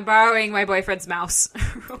 I'm borrowing my boyfriend's mouse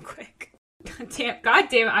real quick. God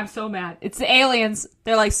damn it, I'm so mad. It's the aliens.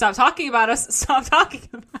 They're like, stop talking about us. Stop talking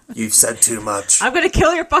about us. You've said too much. I'm gonna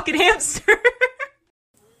kill your fucking hamster.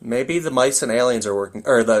 Maybe the mice and aliens are working,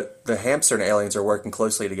 or the hamster and aliens are working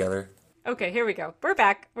closely together. Okay, here we go. We're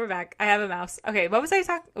back. I have a mouse. Okay, what was I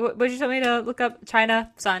talking? What did you tell me to look up?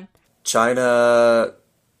 China sun. China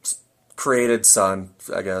created sun,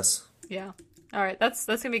 I guess. Yeah. All right. That's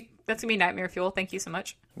gonna be nightmare fuel. Thank you so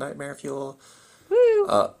much. Nightmare fuel. Woo.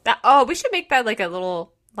 We should make that like a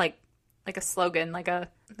little like a slogan, like a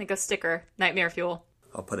sticker. Nightmare fuel.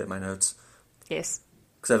 I'll put it in my notes. Yes.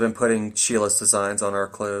 Because I've been putting Sheila's designs on our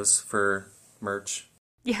clothes for merch.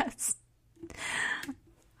 Yes.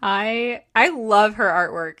 I love her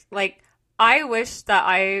artwork. Like, I wish that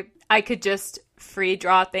I could just free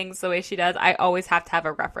draw things the way she does. I always have to have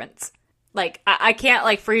a reference. Like, I can't,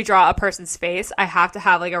 like, free draw a person's face. I have to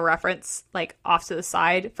have, like, a reference, like, off to the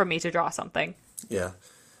side for me to draw something. Yeah.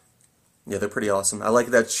 Yeah, they're pretty awesome. I like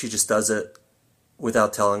that she just does it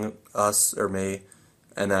without telling us or me.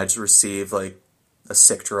 And then I just receive, like, a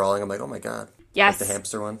sick drawing. I'm like, oh my god. Yes. Like the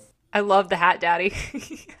hamster one. I love the Hat Daddy.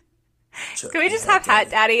 Can we just have Hat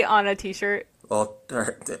Daddy on a t-shirt? Well, all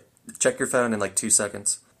right. Check your phone in like 2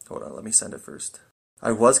 seconds. Hold on, let me send it first.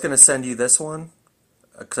 I was going to send you this one,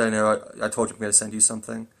 because I know I told you I'm going to send you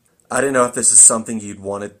something. I didn't know if this is something you'd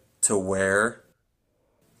wanted to wear,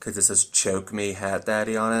 because it says Choke Me Hat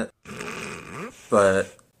Daddy on it.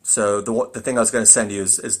 But, so the thing I was going to send you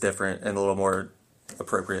is different and a little more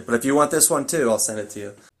appropriate. But if you want this one too, I'll send it to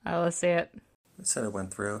you. Oh, let's see it. It said it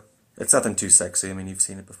went through. It's nothing too sexy. I mean, you've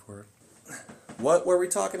seen it before. What were we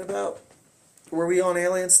talking about? Were we on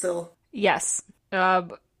Aliens still? Yes. Oh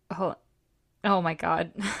my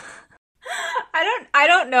god. I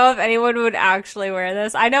don't know if anyone would actually wear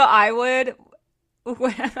this. I know I would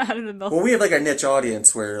when I'm out in the middle. Well, we have like a niche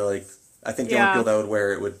audience where like I think the only people that would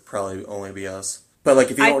wear it would probably only be us. But like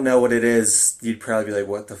if you don't know what it is, you'd probably be like,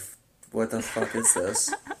 what the fuck is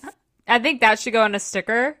this? I think that should go on a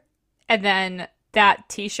sticker, and then that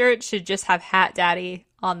t-shirt should just have Hat Daddy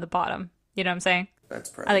on the bottom. You know what I'm saying? That's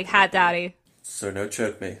probably. I like Hat Daddy. So no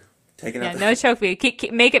Choke Me. Taking out. No Choke Me.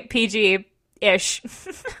 Make it PG-ish.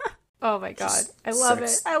 Oh my god, I love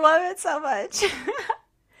it. I love it so much.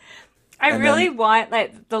 I really want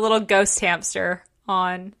like the little ghost hamster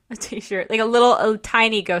on a t-shirt, like a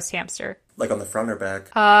tiny ghost hamster. Like on the front or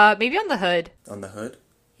back? Maybe on the hood. On the hood?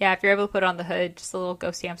 Yeah, if you're able to put it on the hood, just a little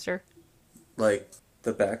ghost hamster. Like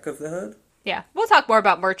the back of the hood? Yeah, we'll talk more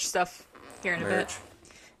about merch stuff here in a bit.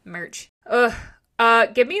 Merch.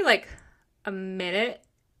 Give me like a minute.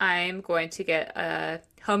 I'm going to get a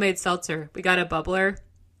homemade seltzer. We got a bubbler.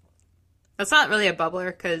 That's not really a bubbler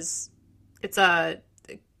because it's a,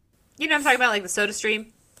 you know what I'm talking about, like the Soda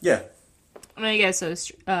Stream? Yeah. I'm going to get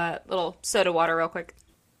a little soda water real quick.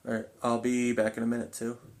 All right, I'll be back in a minute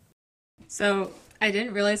too. So I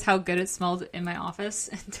didn't realize how good it smelled in my office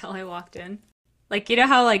until I walked in. Like, you know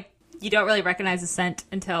how like you don't really recognize the scent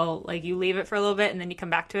until like you leave it for a little bit and then you come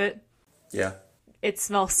back to it? Yeah. It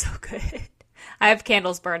smells so good. I have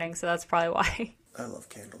candles burning, so that's probably why. I love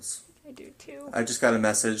candles. I do too. I just got a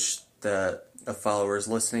message that a follower is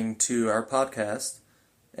listening to our podcast,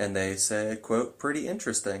 and they say, quote, pretty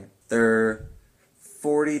interesting. They're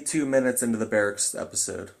 42 minutes into the Barracks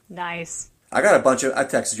episode. Nice. I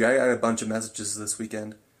texted you, I got a bunch of messages this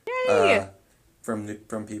weekend. Yay!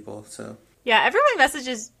 From people, so. Yeah,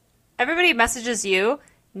 everybody messages you,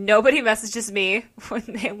 nobody messages me when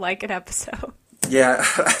they like an episode. Yeah,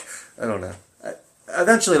 I don't know.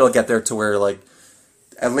 Eventually it'll get there to where, like,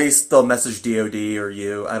 at least they'll message DOD or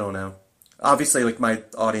you. I don't know. Obviously, like, my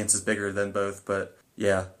audience is bigger than both, but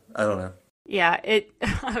yeah, I don't know. Yeah,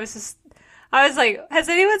 I was like, has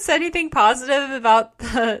anyone said anything positive about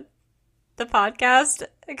the podcast?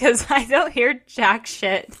 Because I don't hear jack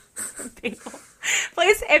shit from people.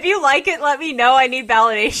 Please, if you like it, let me know. I need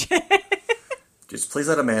validation. Just please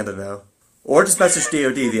let Amanda know. Or just message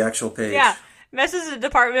DOD, the actual page. Yeah. Message the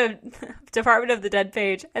Department of the Dead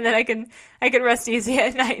page, and then I can rest easy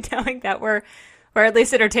at night knowing that we're at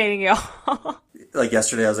least entertaining y'all. Like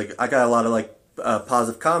yesterday, I was like, I got a lot of like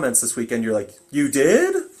positive comments this weekend. You're like, you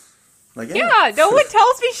did? Like, yeah, no one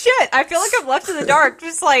tells me shit. I feel like I'm left in the dark.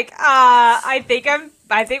 Just like, I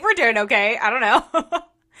think we're doing okay. I don't know,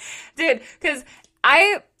 dude. Because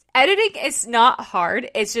editing is not hard.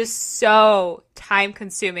 It's just so time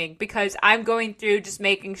consuming because I'm going through just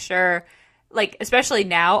making sure. Like, especially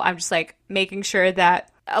now, I'm just, like, making sure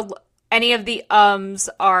that any of the ums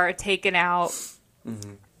are taken out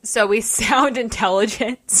so we sound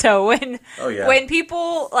intelligent. So when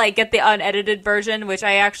people, like, get the unedited version, which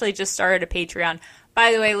I actually just started a Patreon.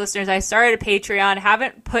 By the way, listeners, I started a Patreon.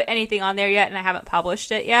 Haven't put anything on there yet, and I haven't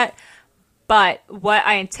published it yet. But what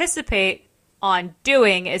I anticipate on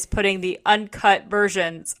doing is putting the uncut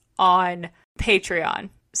versions on Patreon.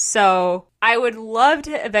 So I would love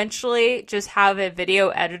to eventually just have a video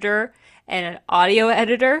editor and an audio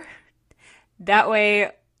editor. That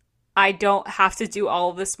way I don't have to do all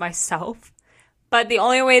of this myself. But the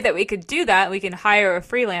only way that we could do that, we can hire a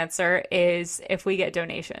freelancer, is if we get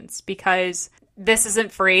donations. Because this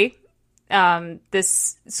isn't free.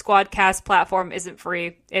 This Squadcast platform isn't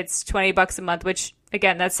free. It's $20 a month, which,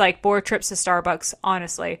 again, that's like 4 trips to Starbucks,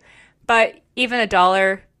 honestly. But even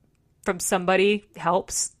 $1 from somebody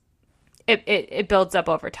helps. It builds up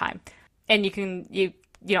over time, and you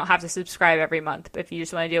don't have to subscribe every month. But if you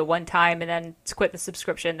just want to do it one time and then quit the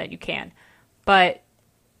subscription, then you can. But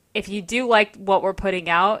if you do like what we're putting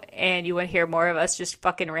out and you want to hear more of us just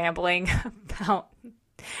fucking rambling about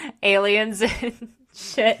aliens and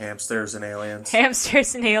shit, hamsters and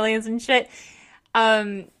aliens and shit,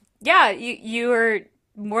 yeah, you are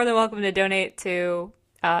more than welcome to donate to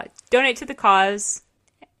the cause.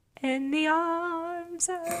 In the arms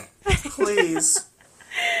of... Please.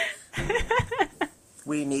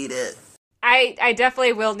 We need it. I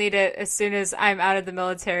definitely will need it as soon as I'm out of the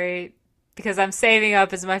military, because I'm saving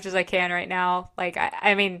up as much as I can right now. Like,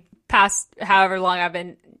 I mean, past however long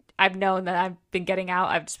I've known that I've been getting out,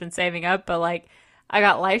 I've just been saving up, but like, I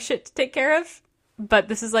got life shit to take care of. But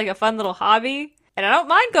this is like a fun little hobby, and I don't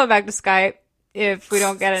mind going back to Skype if we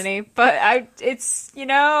don't get any, but it's, you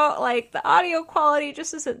know, like, the audio quality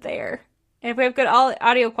just isn't there. And if we have good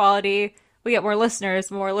audio quality, we get more listeners,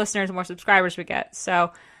 more subscribers we get.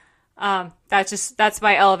 So, that's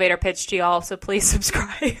my elevator pitch to y'all. So please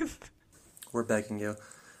subscribe. We're begging you.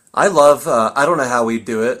 I love, I don't know how we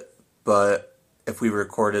do it, but if we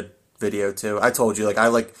recorded video too, I told you, like, I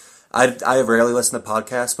rarely listen to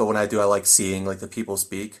podcasts, but when I do, I like seeing, like, the people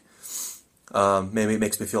speak. Maybe it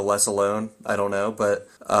makes me feel less alone. I don't know, but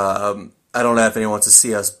I don't know if anyone wants to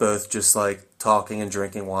see us both just like talking and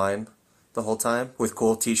drinking wine the whole time with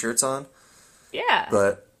cool T-shirts on. Yeah.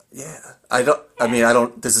 But yeah, I don't. I mean, I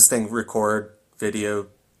don't. Does this thing record video?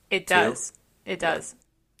 It does. It does.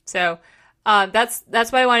 So that's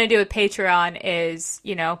what I want to do with Patreon. Is,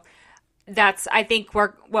 you know, I think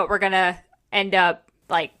what we're gonna end up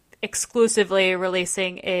like exclusively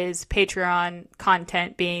releasing is Patreon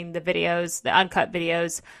content, being the videos, the uncut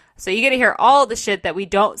videos. So you get to hear all the shit that we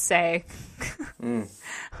don't say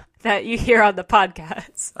that you hear on the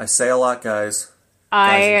podcast. I say a lot, guys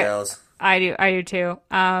and gals. I do too.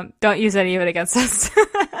 Don't use any of it against us.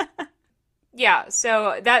 Yeah,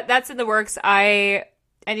 so that's in the works. I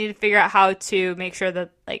need to figure out how to make sure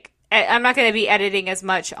that, like, I'm not going to be editing as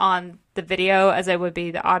much on the video as I would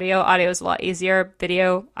be the audio. Audio is a lot easier.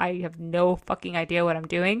 Video, I have no fucking idea what I'm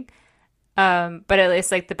doing. But at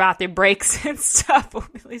least, like, the bathroom breaks and stuff, we'll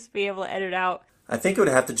at least be able to edit out. I think it would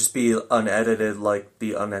have to just be unedited, like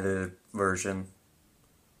the unedited version.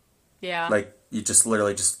 Yeah. Like, you just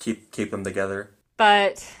literally just keep them together.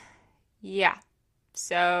 But yeah.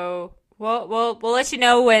 So we'll let you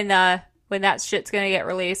know when that shit's gonna get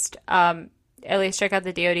released. At least check out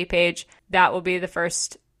the DoD page. That will be the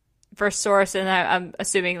first source, and I'm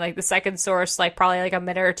assuming like the second source, like probably like a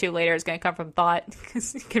minute or two later, is gonna come from Thought,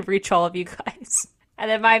 because it can reach all of you guys. And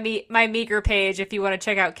then my meager page, if you want to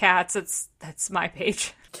check out cats, that's my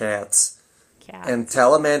page. Cats. And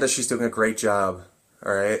tell Amanda she's doing a great job.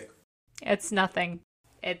 All right. It's nothing.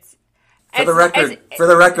 For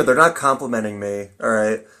the record, they're not complimenting me. All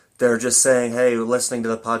right, they're just saying, "Hey, listening to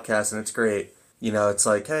the podcast and it's great." You know, it's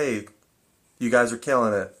like, "Hey, you guys are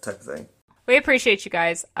killing it," type of thing. We appreciate you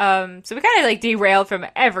guys. So we kind of like derailed from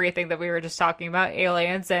everything that we were just talking about,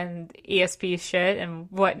 aliens and ESP shit and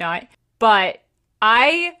whatnot. But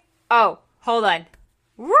hold on.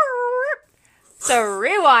 So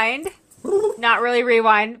rewind, not really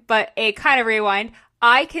rewind, but a kind of rewind.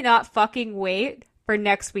 I cannot fucking wait for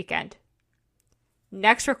next weekend.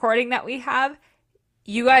 Next recording that we have,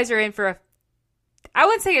 you guys are in for I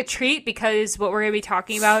wouldn't say a treat, because what we're going to be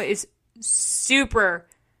talking about is super,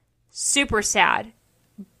 super sad.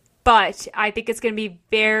 But I think it's going to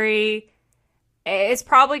be it's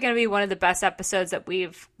probably going to be one of the best episodes that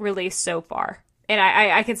we've released so far. And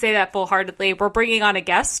I can say that full-heartedly. We're bringing on a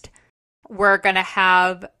guest. We're going to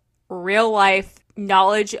have real-life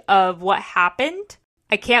knowledge of what happened.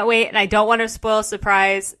 I can't wait, and I don't want to spoil a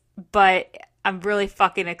surprise, but I'm really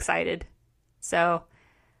fucking excited. So,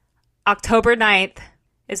 October 9th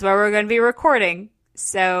is where we're going to be recording.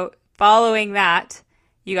 So, following that,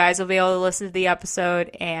 you guys will be able to listen to the episode,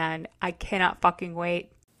 and I cannot fucking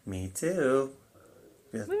wait. Me too.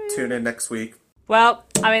 Yeah, tune in next week. Well,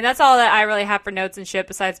 I mean, that's all that I really have for notes and shit,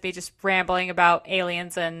 besides me just rambling about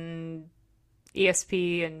aliens and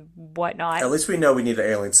ESP and whatnot. At least we know we need an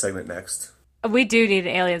alien segment next. We do need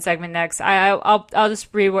an alien segment next. I'll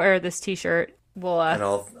just rewear this T-shirt. And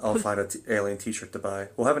I'll find an alien T-shirt to buy.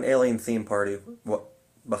 We'll have an alien theme party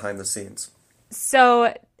behind the scenes.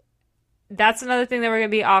 So that's another thing that we're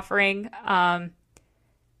going to be offering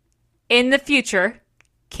in the future.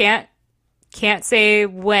 Can't say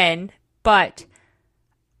when, but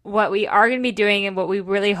what we are going to be doing, and what we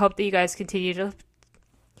really hope that you guys continue to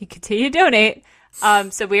donate.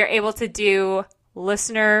 So we are able to do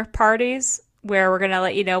listener parties where we're going to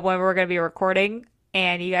let you know when we're going to be recording,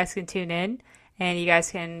 and you guys can tune in, and you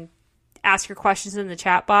guys can ask your questions in the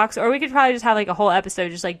chat box, or we could probably just have like a whole episode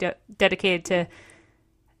just like dedicated to,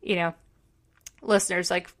 you know,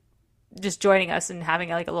 listeners like just joining us and having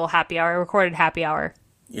like a little happy hour, recorded happy hour.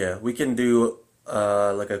 Yeah, we can do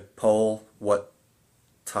like a poll, what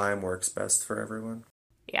time works best for everyone.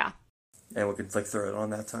 Yeah. And we could like throw it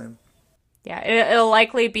on that time. Yeah, it'll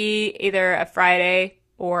likely be either a Friday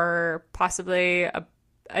or possibly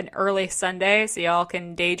an early Sunday, so y'all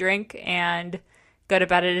can day drink and go to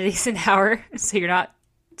bed at a decent hour, so you're not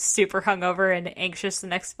super hungover and anxious the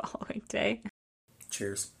next following day.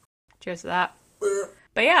 Cheers. Cheers to that.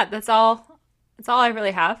 But yeah, that's all I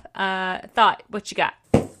really have. Thought, what you got?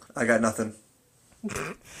 I got nothing.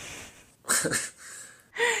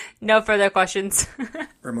 No further questions.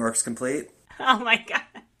 Remarks complete. Oh my god.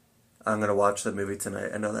 I'm going to watch the movie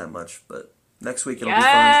tonight. I know that much, but next week it'll be fun.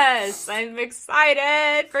 Yes, I'm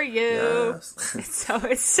excited for you. Yes.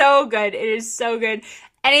 It's so good. It is so good.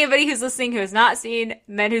 Anybody who's listening who has not seen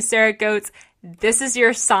Men Who Stare at Goats, this is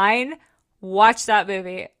your sign. Watch that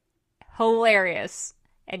movie. Hilarious.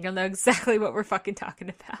 And you'll know exactly what we're fucking talking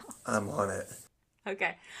about. I'm on it.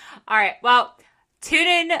 Okay. All right. Well, tune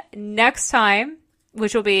in next time,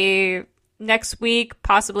 which will be next week,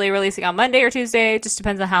 possibly releasing on Monday or Tuesday. It just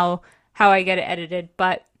depends on how I get it edited.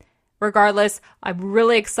 But regardless, I'm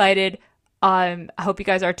really excited. I hope you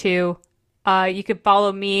guys are too. You can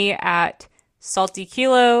follow me at Salty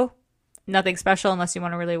Kilo. Nothing special unless you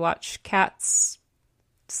want to really watch cats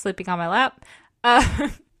sleeping on my lap.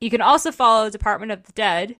 You can also follow Department of the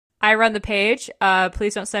Dead. I run the page.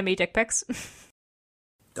 Please don't send me dick pics.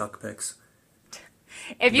 Duck pics.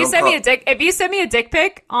 If you send me a dick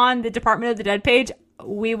pic on the Department of the Dead page,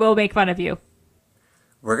 we will make fun of you.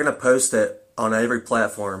 We're gonna post it on every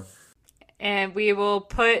platform, and we'll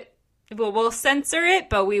censor it,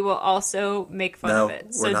 but we will also make fun of it.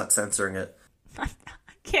 No, we're not censoring it.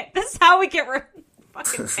 This is how we get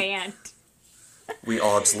fucking banned. We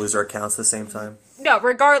all just lose our accounts at the same time. No,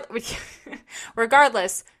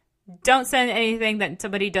 regardless, don't send anything that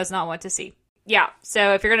somebody does not want to see. Yeah,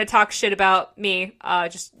 so if you're going to talk shit about me,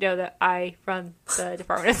 just know that I run the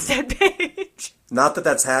Department of the Dead page. Not that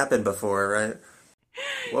that's happened before, right?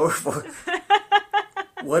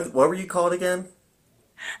 What were you called again?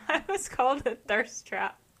 I was called a thirst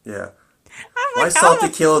trap. Yeah. Why Salty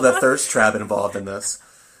Kilo the thirst trap involved in this?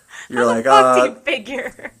 You're like,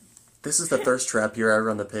 figure. This is the thirst trap here. I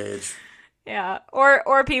run the page. Yeah,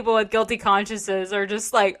 or people with guilty consciences are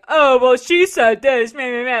just like, oh, well, she said this.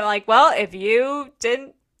 Like, well, if you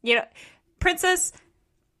didn't, princess,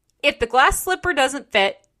 if the glass slipper doesn't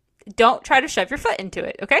fit, don't try to shove your foot into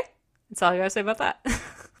it, okay? That's all I gotta say about that.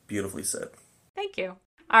 Beautifully said. Thank you.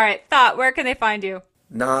 All right, Thought, where can they find you?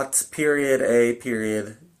 Not period A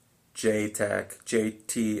period JTAC,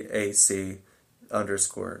 JTAC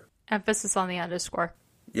 _. Emphasis on the underscore.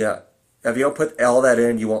 Yeah. If you don't put all that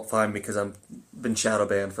in, you won't find me because I've been shadow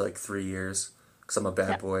banned for like 3 years because I'm a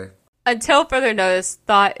bad boy. Until further notice,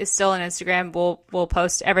 Thought is still on Instagram. We'll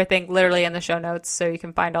post everything literally in the show notes so you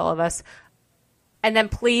can find all of us. And then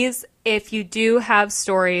please, if you do have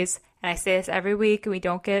stories, and I say this every week and we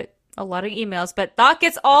don't get a lot of emails, but Thought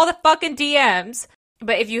gets all the fucking DMs.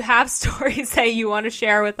 But if you have stories that you want to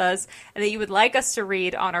share with us and that you would like us to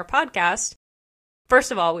read on our podcast,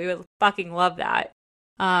 first of all, we would fucking love that.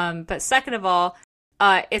 But second of all,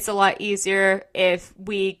 it's a lot easier if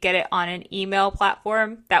we get it on an email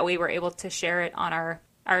platform. That way we're able to share it on our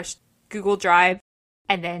Google Drive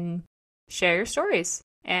and then share your stories.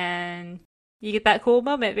 And you get that cool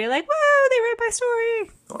moment. Be like, whoa, they read my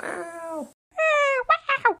story. Wow.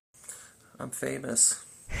 Wow. I'm famous.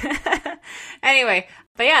 Anyway,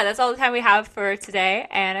 but yeah, that's all the time we have for today.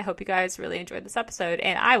 And I hope you guys really enjoyed this episode.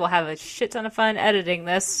 And I will have a shit ton of fun editing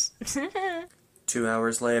this. 2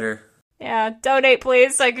 hours later. Yeah, donate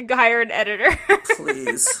please so I can hire an editor.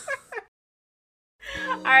 Please.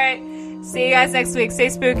 Alright, see you guys next week. Stay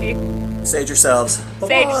spooky. Sage yourselves.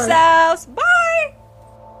 Sage yourselves. Bye!